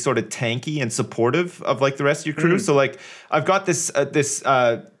really sort of tanky and supportive of like the rest of your crew. So like I've got this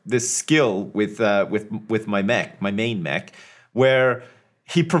skill with my mech, my main mech, where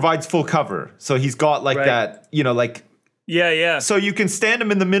he provides full cover. So he's got like that, like. Yeah. So you can stand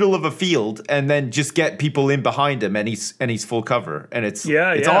him in the middle of a field and then just get people in behind him, and he's full cover, and it's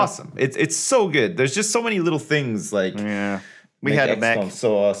awesome. It's so good. There's just so many little things like we had a mech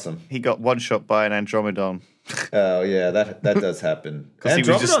so awesome. He got one shot by an Andromedon. Oh yeah, that does happen. Because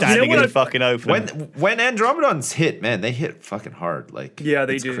he was just standing in the fucking open. When Andromedons hit, man, they hit fucking hard. Like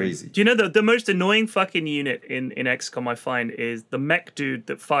they do. Crazy. Do you know the most annoying fucking unit in XCOM I find is the mech dude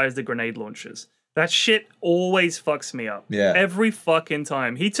that fires the grenade launchers. That shit always fucks me up. Yeah. Every fucking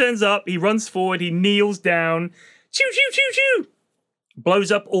time. He turns up, he runs forward, he kneels down, choo, choo, choo, choo.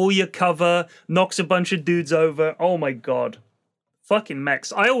 Blows up all your cover, knocks a bunch of dudes over. Oh my God. Fucking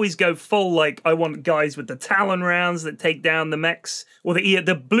mechs. I always go full, like, I want guys with the Talon rounds that take down the mechs, or the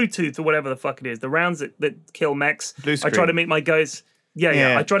Bluetooth or whatever the fuck it is, the rounds that kill mechs. Blue screen. I try to make my guys...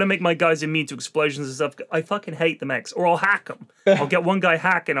 Yeah. I try to make my guys immune to explosions and stuff. I fucking hate the mechs, or I'll hack them. I'll get one guy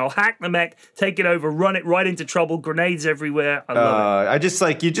hacking. I'll hack the mech, take it over, run it right into trouble. Grenades everywhere. I love it. I just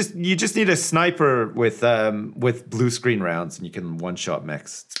like you just need a sniper with blue screen rounds, and you can one shot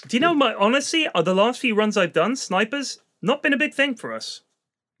mechs. Do you know honestly, the last few runs I've done, snipers not been a big thing for us.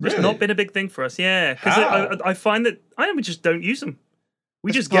 Just not been a big thing for us. Yeah, because I find that we just don't use them.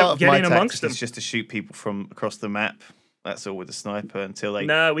 We just get in amongst them. It's just to shoot people from across the map. That's all with the sniper until they.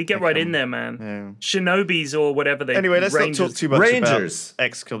 No, we get right in there, man. Yeah. Shinobis or whatever they. Anyway, let's not talk too much about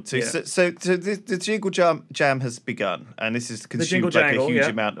XCOM 2. Yeah. So the Jingle Jam has begun, and this has consumed a huge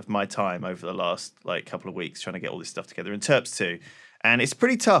amount of my time over the last couple of weeks trying to get all this stuff together. And Terps too, and it's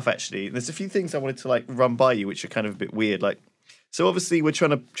pretty tough actually. There's a few things I wanted to run by you, which are kind of a bit weird. So obviously we're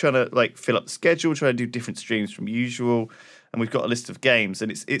trying to fill up the schedule, trying to do different streams from usual, and we've got a list of games,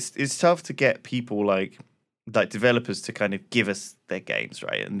 and it's tough to get people like developers to kind of give us their games,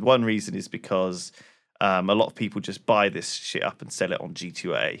 right? And one reason is because a lot of people just buy this shit up and sell it on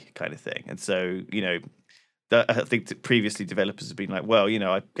G2A kind of thing. And so, I think that previously developers have been like, well,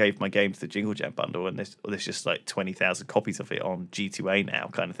 I gave my game to the Jingle Jam bundle and there's just 20,000 copies of it on G2A now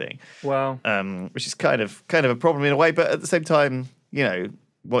kind of thing. Wow. Which is kind of a problem in a way, but at the same time,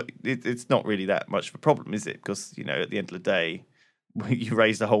 it's not really that much of a problem, is it? Because, at the end of the day, you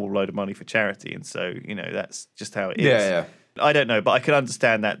raised a whole load of money for charity, and so that's just how it is. Yeah. I don't know, but I can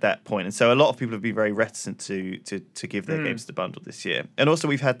understand that point. And so a lot of people have been very reticent to give their games to the bundle this year. And also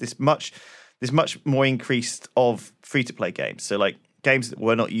we've had this much more increased of free to play games. So games that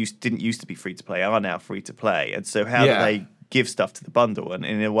didn't used to be free to play are now free to play. And so how do they give stuff to the bundle? And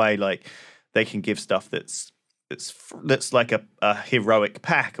in a way, they can give stuff that's like a heroic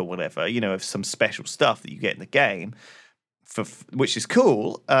pack or whatever, of some special stuff that you get in the game. Which is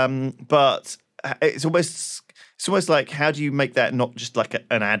cool, but it's almost like, how do you make that not just like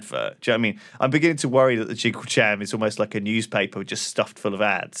an advert? Do you know what I mean? I'm beginning to worry that the Jingle Jam is almost like a newspaper just stuffed full of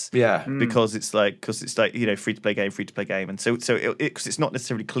ads. Yeah, because it's like free to play game, and so because it's not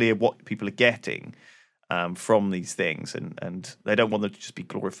necessarily clear what people are getting from these things, and they don't want them to just be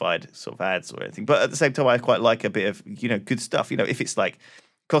glorified sort of ads or anything. But at the same time, I quite like a bit of good stuff. If it's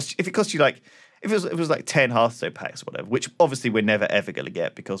if it costs you If it was 10 Hearthstone packs or whatever, which obviously we're never ever going to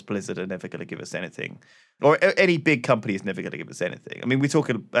get because Blizzard are never going to give us anything, or any big company is never going to give us anything. I mean, we're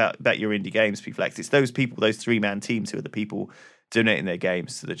talking about your indie games people. It's those people, those 3-man teams who are the people donating their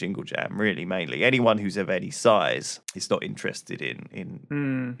games to the Jingle Jam. Really, mainly anyone who's of any size is not interested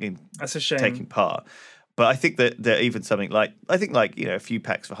in that's a shame taking part. But I think that even something a few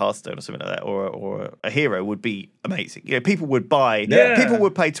packs for Hearthstone or something like that, or a hero would be amazing. People would buy. Yeah. People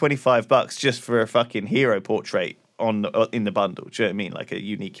would pay $25 just for a fucking hero portrait in the bundle. Do you know what I mean? Like a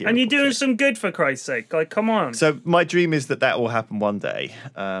unique hero. And you're portrait. doing some good, for Christ's sake. Come on. So my dream is that will happen one day.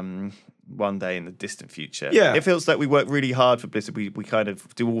 One day in the distant future. Yeah. It feels like we work really hard for Blizzard. We kind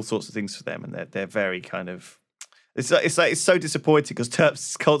of do all sorts of things for them, and they're very kind of. It's so disappointing because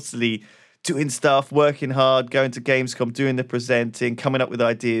Terps is constantly doing stuff, working hard, going to Gamescom, doing the presenting, coming up with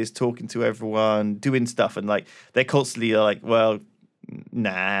ideas, talking to everyone, doing stuff, and they're constantly well,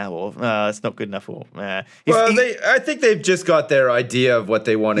 nah, or it's not good enough, or nah. I think they've just got their idea of what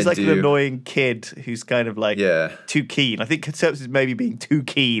they want to do. He's like an annoying kid who's kind of too keen. I think Terps is maybe being too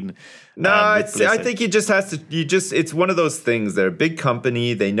keen. No, I think he just has to. It's one of those things. They're a big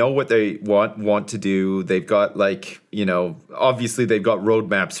company. They know what they want to do. They've got obviously they've got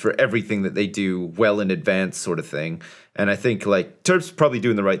roadmaps for everything that they do well in advance, sort of thing. And I think Terp's probably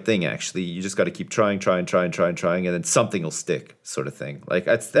doing the right thing. Actually, you just got to keep trying, and then something will stick, sort of thing.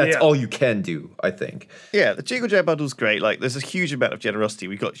 That's all you can do, I think. Yeah, the Jingle Jam bundle's great. There's a huge amount of generosity.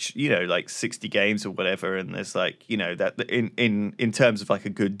 We've got 60 games or whatever, and there's that in terms of a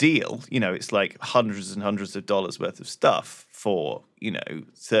good deal. It's hundreds and hundreds of dollars worth of stuff for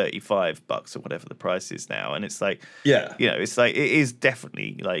 $35 or whatever the price is now, and it's it is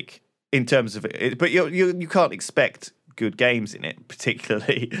definitely in terms of it, but you can't expect good games in it,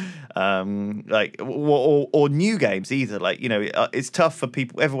 particularly or new games either. It's tough for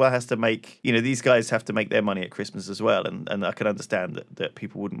people. Everyone has to make these guys have to make their money at Christmas as well, and I can understand that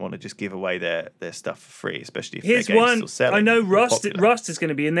people wouldn't want to just give away their stuff for free, especially if here's their game's one. Still selling. I know Rust is going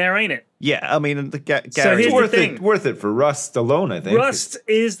to be in there, ain't it? Yeah, I mean Gary. So it's worth it for Rust alone. I think Rust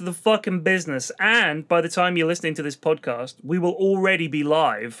is the fucking business, and by the time you're listening to this podcast, we will already be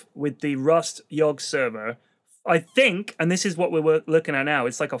live with the Rust Yogg server. I think, and this is what we're looking at now,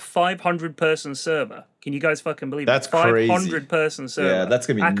 it's like a 500-person server. Can you guys fucking believe that's it? Crazy. 500-person server. Yeah, that's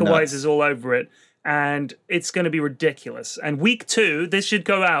going to be Hackawise nuts. is all over it, and it's going to be ridiculous. And week 2, this should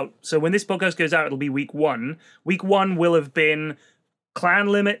go out. So when this podcast goes out, it'll be week 1. Week 1 will have been clan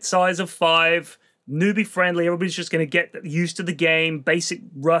limit size of 5, newbie friendly. Everybody's just going to get used to the game, basic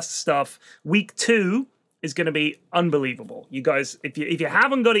Rust stuff. Week 2 is going to be unbelievable. You guys, if you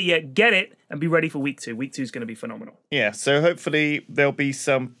haven't got it yet, get it and be ready for week 2. Week 2 is going to be phenomenal. Yeah, so hopefully there'll be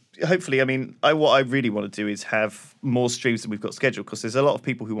some. Hopefully, I mean, what I really want to do is have more streams than we've got scheduled, because there's a lot of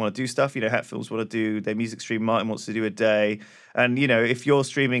people who want to do stuff. You know, Hatfields want to do their music stream. Martin wants to do a day, and you know, if you're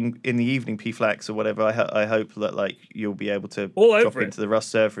streaming in the evening, P-Flax or whatever, I hope that like you'll be able to drop into the Rust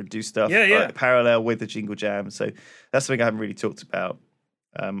server and do stuff parallel with the Jingle Jam. So that's something I haven't really talked about.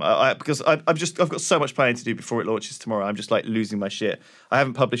 Because I've got so much planning to do before it launches tomorrow. I'm just like losing my shit. I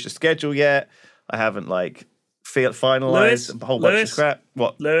haven't published a schedule yet. I haven't like finalized a whole bunch of crap.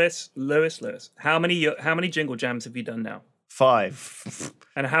 What? Lewis. How many Jingle Jams have you done now? 5.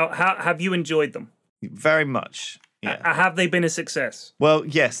 And how have you enjoyed them? Very much. Yeah. Have they been a success? Well,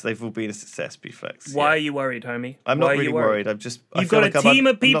 yes, they've all been a success, B-Flex. Why are you worried, homie? I'm not really worried. You've got a team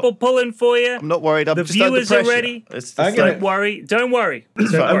of people pulling for you. I'm not worried. The viewers are ready. Don't worry. Don't worry.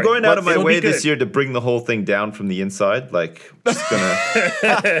 I'm going out of my way this year to bring the whole thing down from the inside. Like, just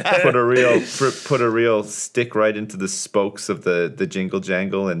gonna put a real stick right into the spokes of the jingle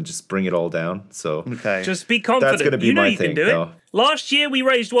jangle and just bring it all down. So just be confident. That's gonna be my thing, you can do it. Last year we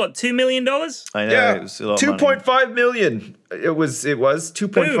raised what, $2 million? I know, yeah, it was a lot. 2.5 million. It was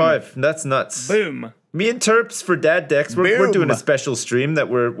 2.5. That's nuts. Boom. Me and Terps for Dad Decks. We're doing a special stream that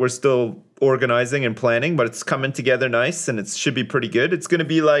we're still organizing and planning, but it's coming together nice and it should be pretty good. It's going to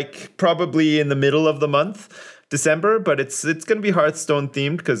be like probably in the middle of the month, December, but it's going to be Hearthstone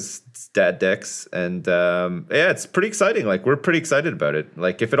themed because it's Dad Decks, and it's pretty exciting. Like, we're pretty excited about it.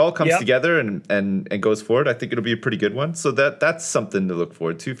 Like, if it all comes together and goes forward, I think it'll be a pretty good one. So that's something to look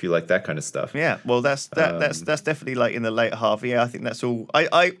forward to if you like that kind of stuff. Yeah, well, that's definitely like in the later half. Yeah, I think that's all.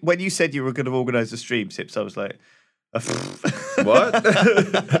 I when you said you were going to organize a stream, Sips, I was like, what?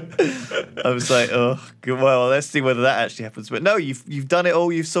 I was like, oh, well, let's see whether that actually happens. But no, you've done it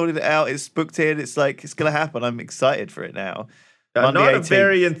all. You've sorted it out. It's booked in. It's like it's going to happen. I'm excited for it now. I'm not a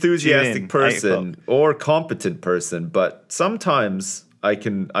very enthusiastic person or competent person, but sometimes I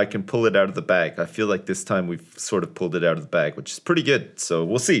can pull it out of the bag. I feel like this time we've sort of pulled it out of the bag, which is pretty good. So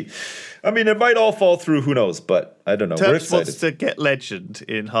we'll see. I mean, it might all fall through. Who knows? But I don't know. We're excited. Wants to get legend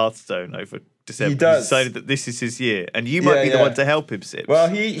in Hearthstone over December. He does. He decided that this is his year, and you might be the one to help him, Sips. Well,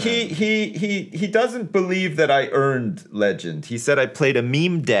 he doesn't believe that I earned legend. He said I played a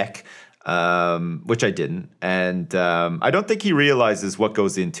meme deck, which I didn't, and I don't think he realizes what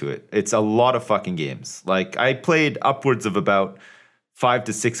goes into it. It's a lot of fucking games. Like, I played upwards of about 500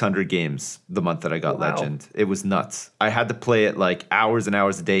 to 600 games the month that I got legend. It was nuts. I had to play it like hours and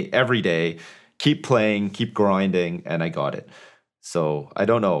hours a day, every day, keep playing, keep grinding, and I got it. So I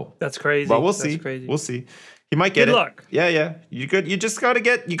don't know. That's crazy. But we'll see. Crazy. We'll see. He might get it. Good luck. Yeah. You just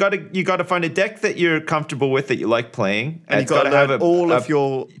gotta find a deck that you're comfortable with, that you like playing, and you gotta have all of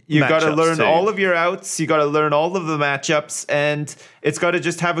your. You gotta learn all of your outs. You gotta learn all of the matchups, and it's gotta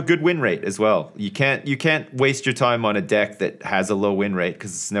just have a good win rate as well. You can't waste your time on a deck that has a low win rate,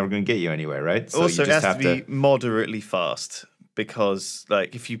 because it's never going to get you anywhere, right? So also, it has to be moderately fast. Because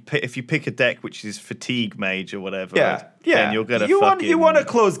like if you pick a deck which is fatigue mage or whatever, then you're gonna you want to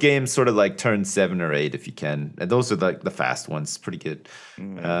close games sort of like turn 7 or 8 if you can, and those are like the fast ones, pretty good.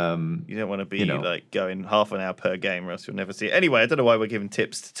 You don't want to be like going half an hour per game, or else you'll never see it. Anyway, I don't know why we're giving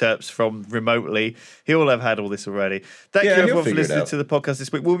tips to Terps from remotely. He'll have had all this already. Thank you everyone for listening to the podcast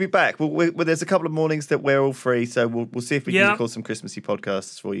this week. We'll be back. There's a couple of mornings that we're all free, so we'll see if we can record some Christmassy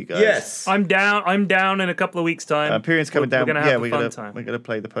podcasts for you guys. Yes, I'm down in a couple of weeks' time. Period's coming down. We're gonna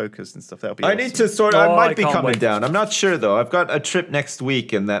play the pokers and stuff. That'll be. I need to sort. I might be coming down. I'm not sure though. I've got a trip next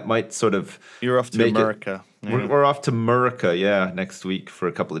week, and that might sort of. You're off to America. We're off to America, next week for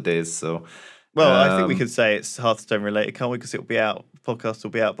a couple of days. So. Well, I think we could say it's Hearthstone related, can't we? Because it'll be out. The podcast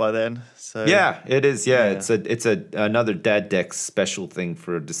will be out by then. So it is. It's another Dad Deck special thing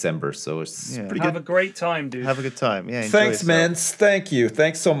for December. So it's pretty good. Have a great time, dude. Have a good time. Yeah. Thanks, man. Thank you.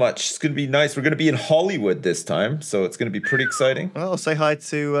 Thanks so much. It's gonna be nice. We're gonna be in Hollywood this time, so it's gonna be pretty exciting. Well, say hi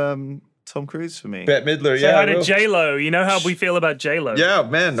to Tom Cruise for me. Bette Midler, say hi to J-Lo. You know how we feel about J-Lo. Yeah,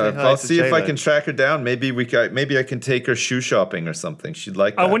 man. I'll see if I can track her down. Maybe I can take her shoe shopping or something. She'd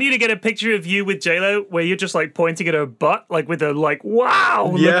like that. I want you to get a picture of you with J-Lo where you're just like pointing at her butt, like with a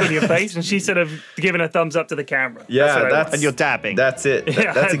wow look on your face, and she's sort of giving a thumbs up to the camera. Yeah, and you're dabbing. That's it.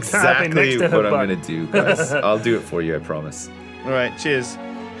 That's exactly what I'm going to do, guys. I'll do it for you, I promise. All right, cheers.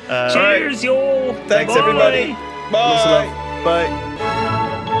 Cheers, y'all. Thanks, everybody. Bye. Bye.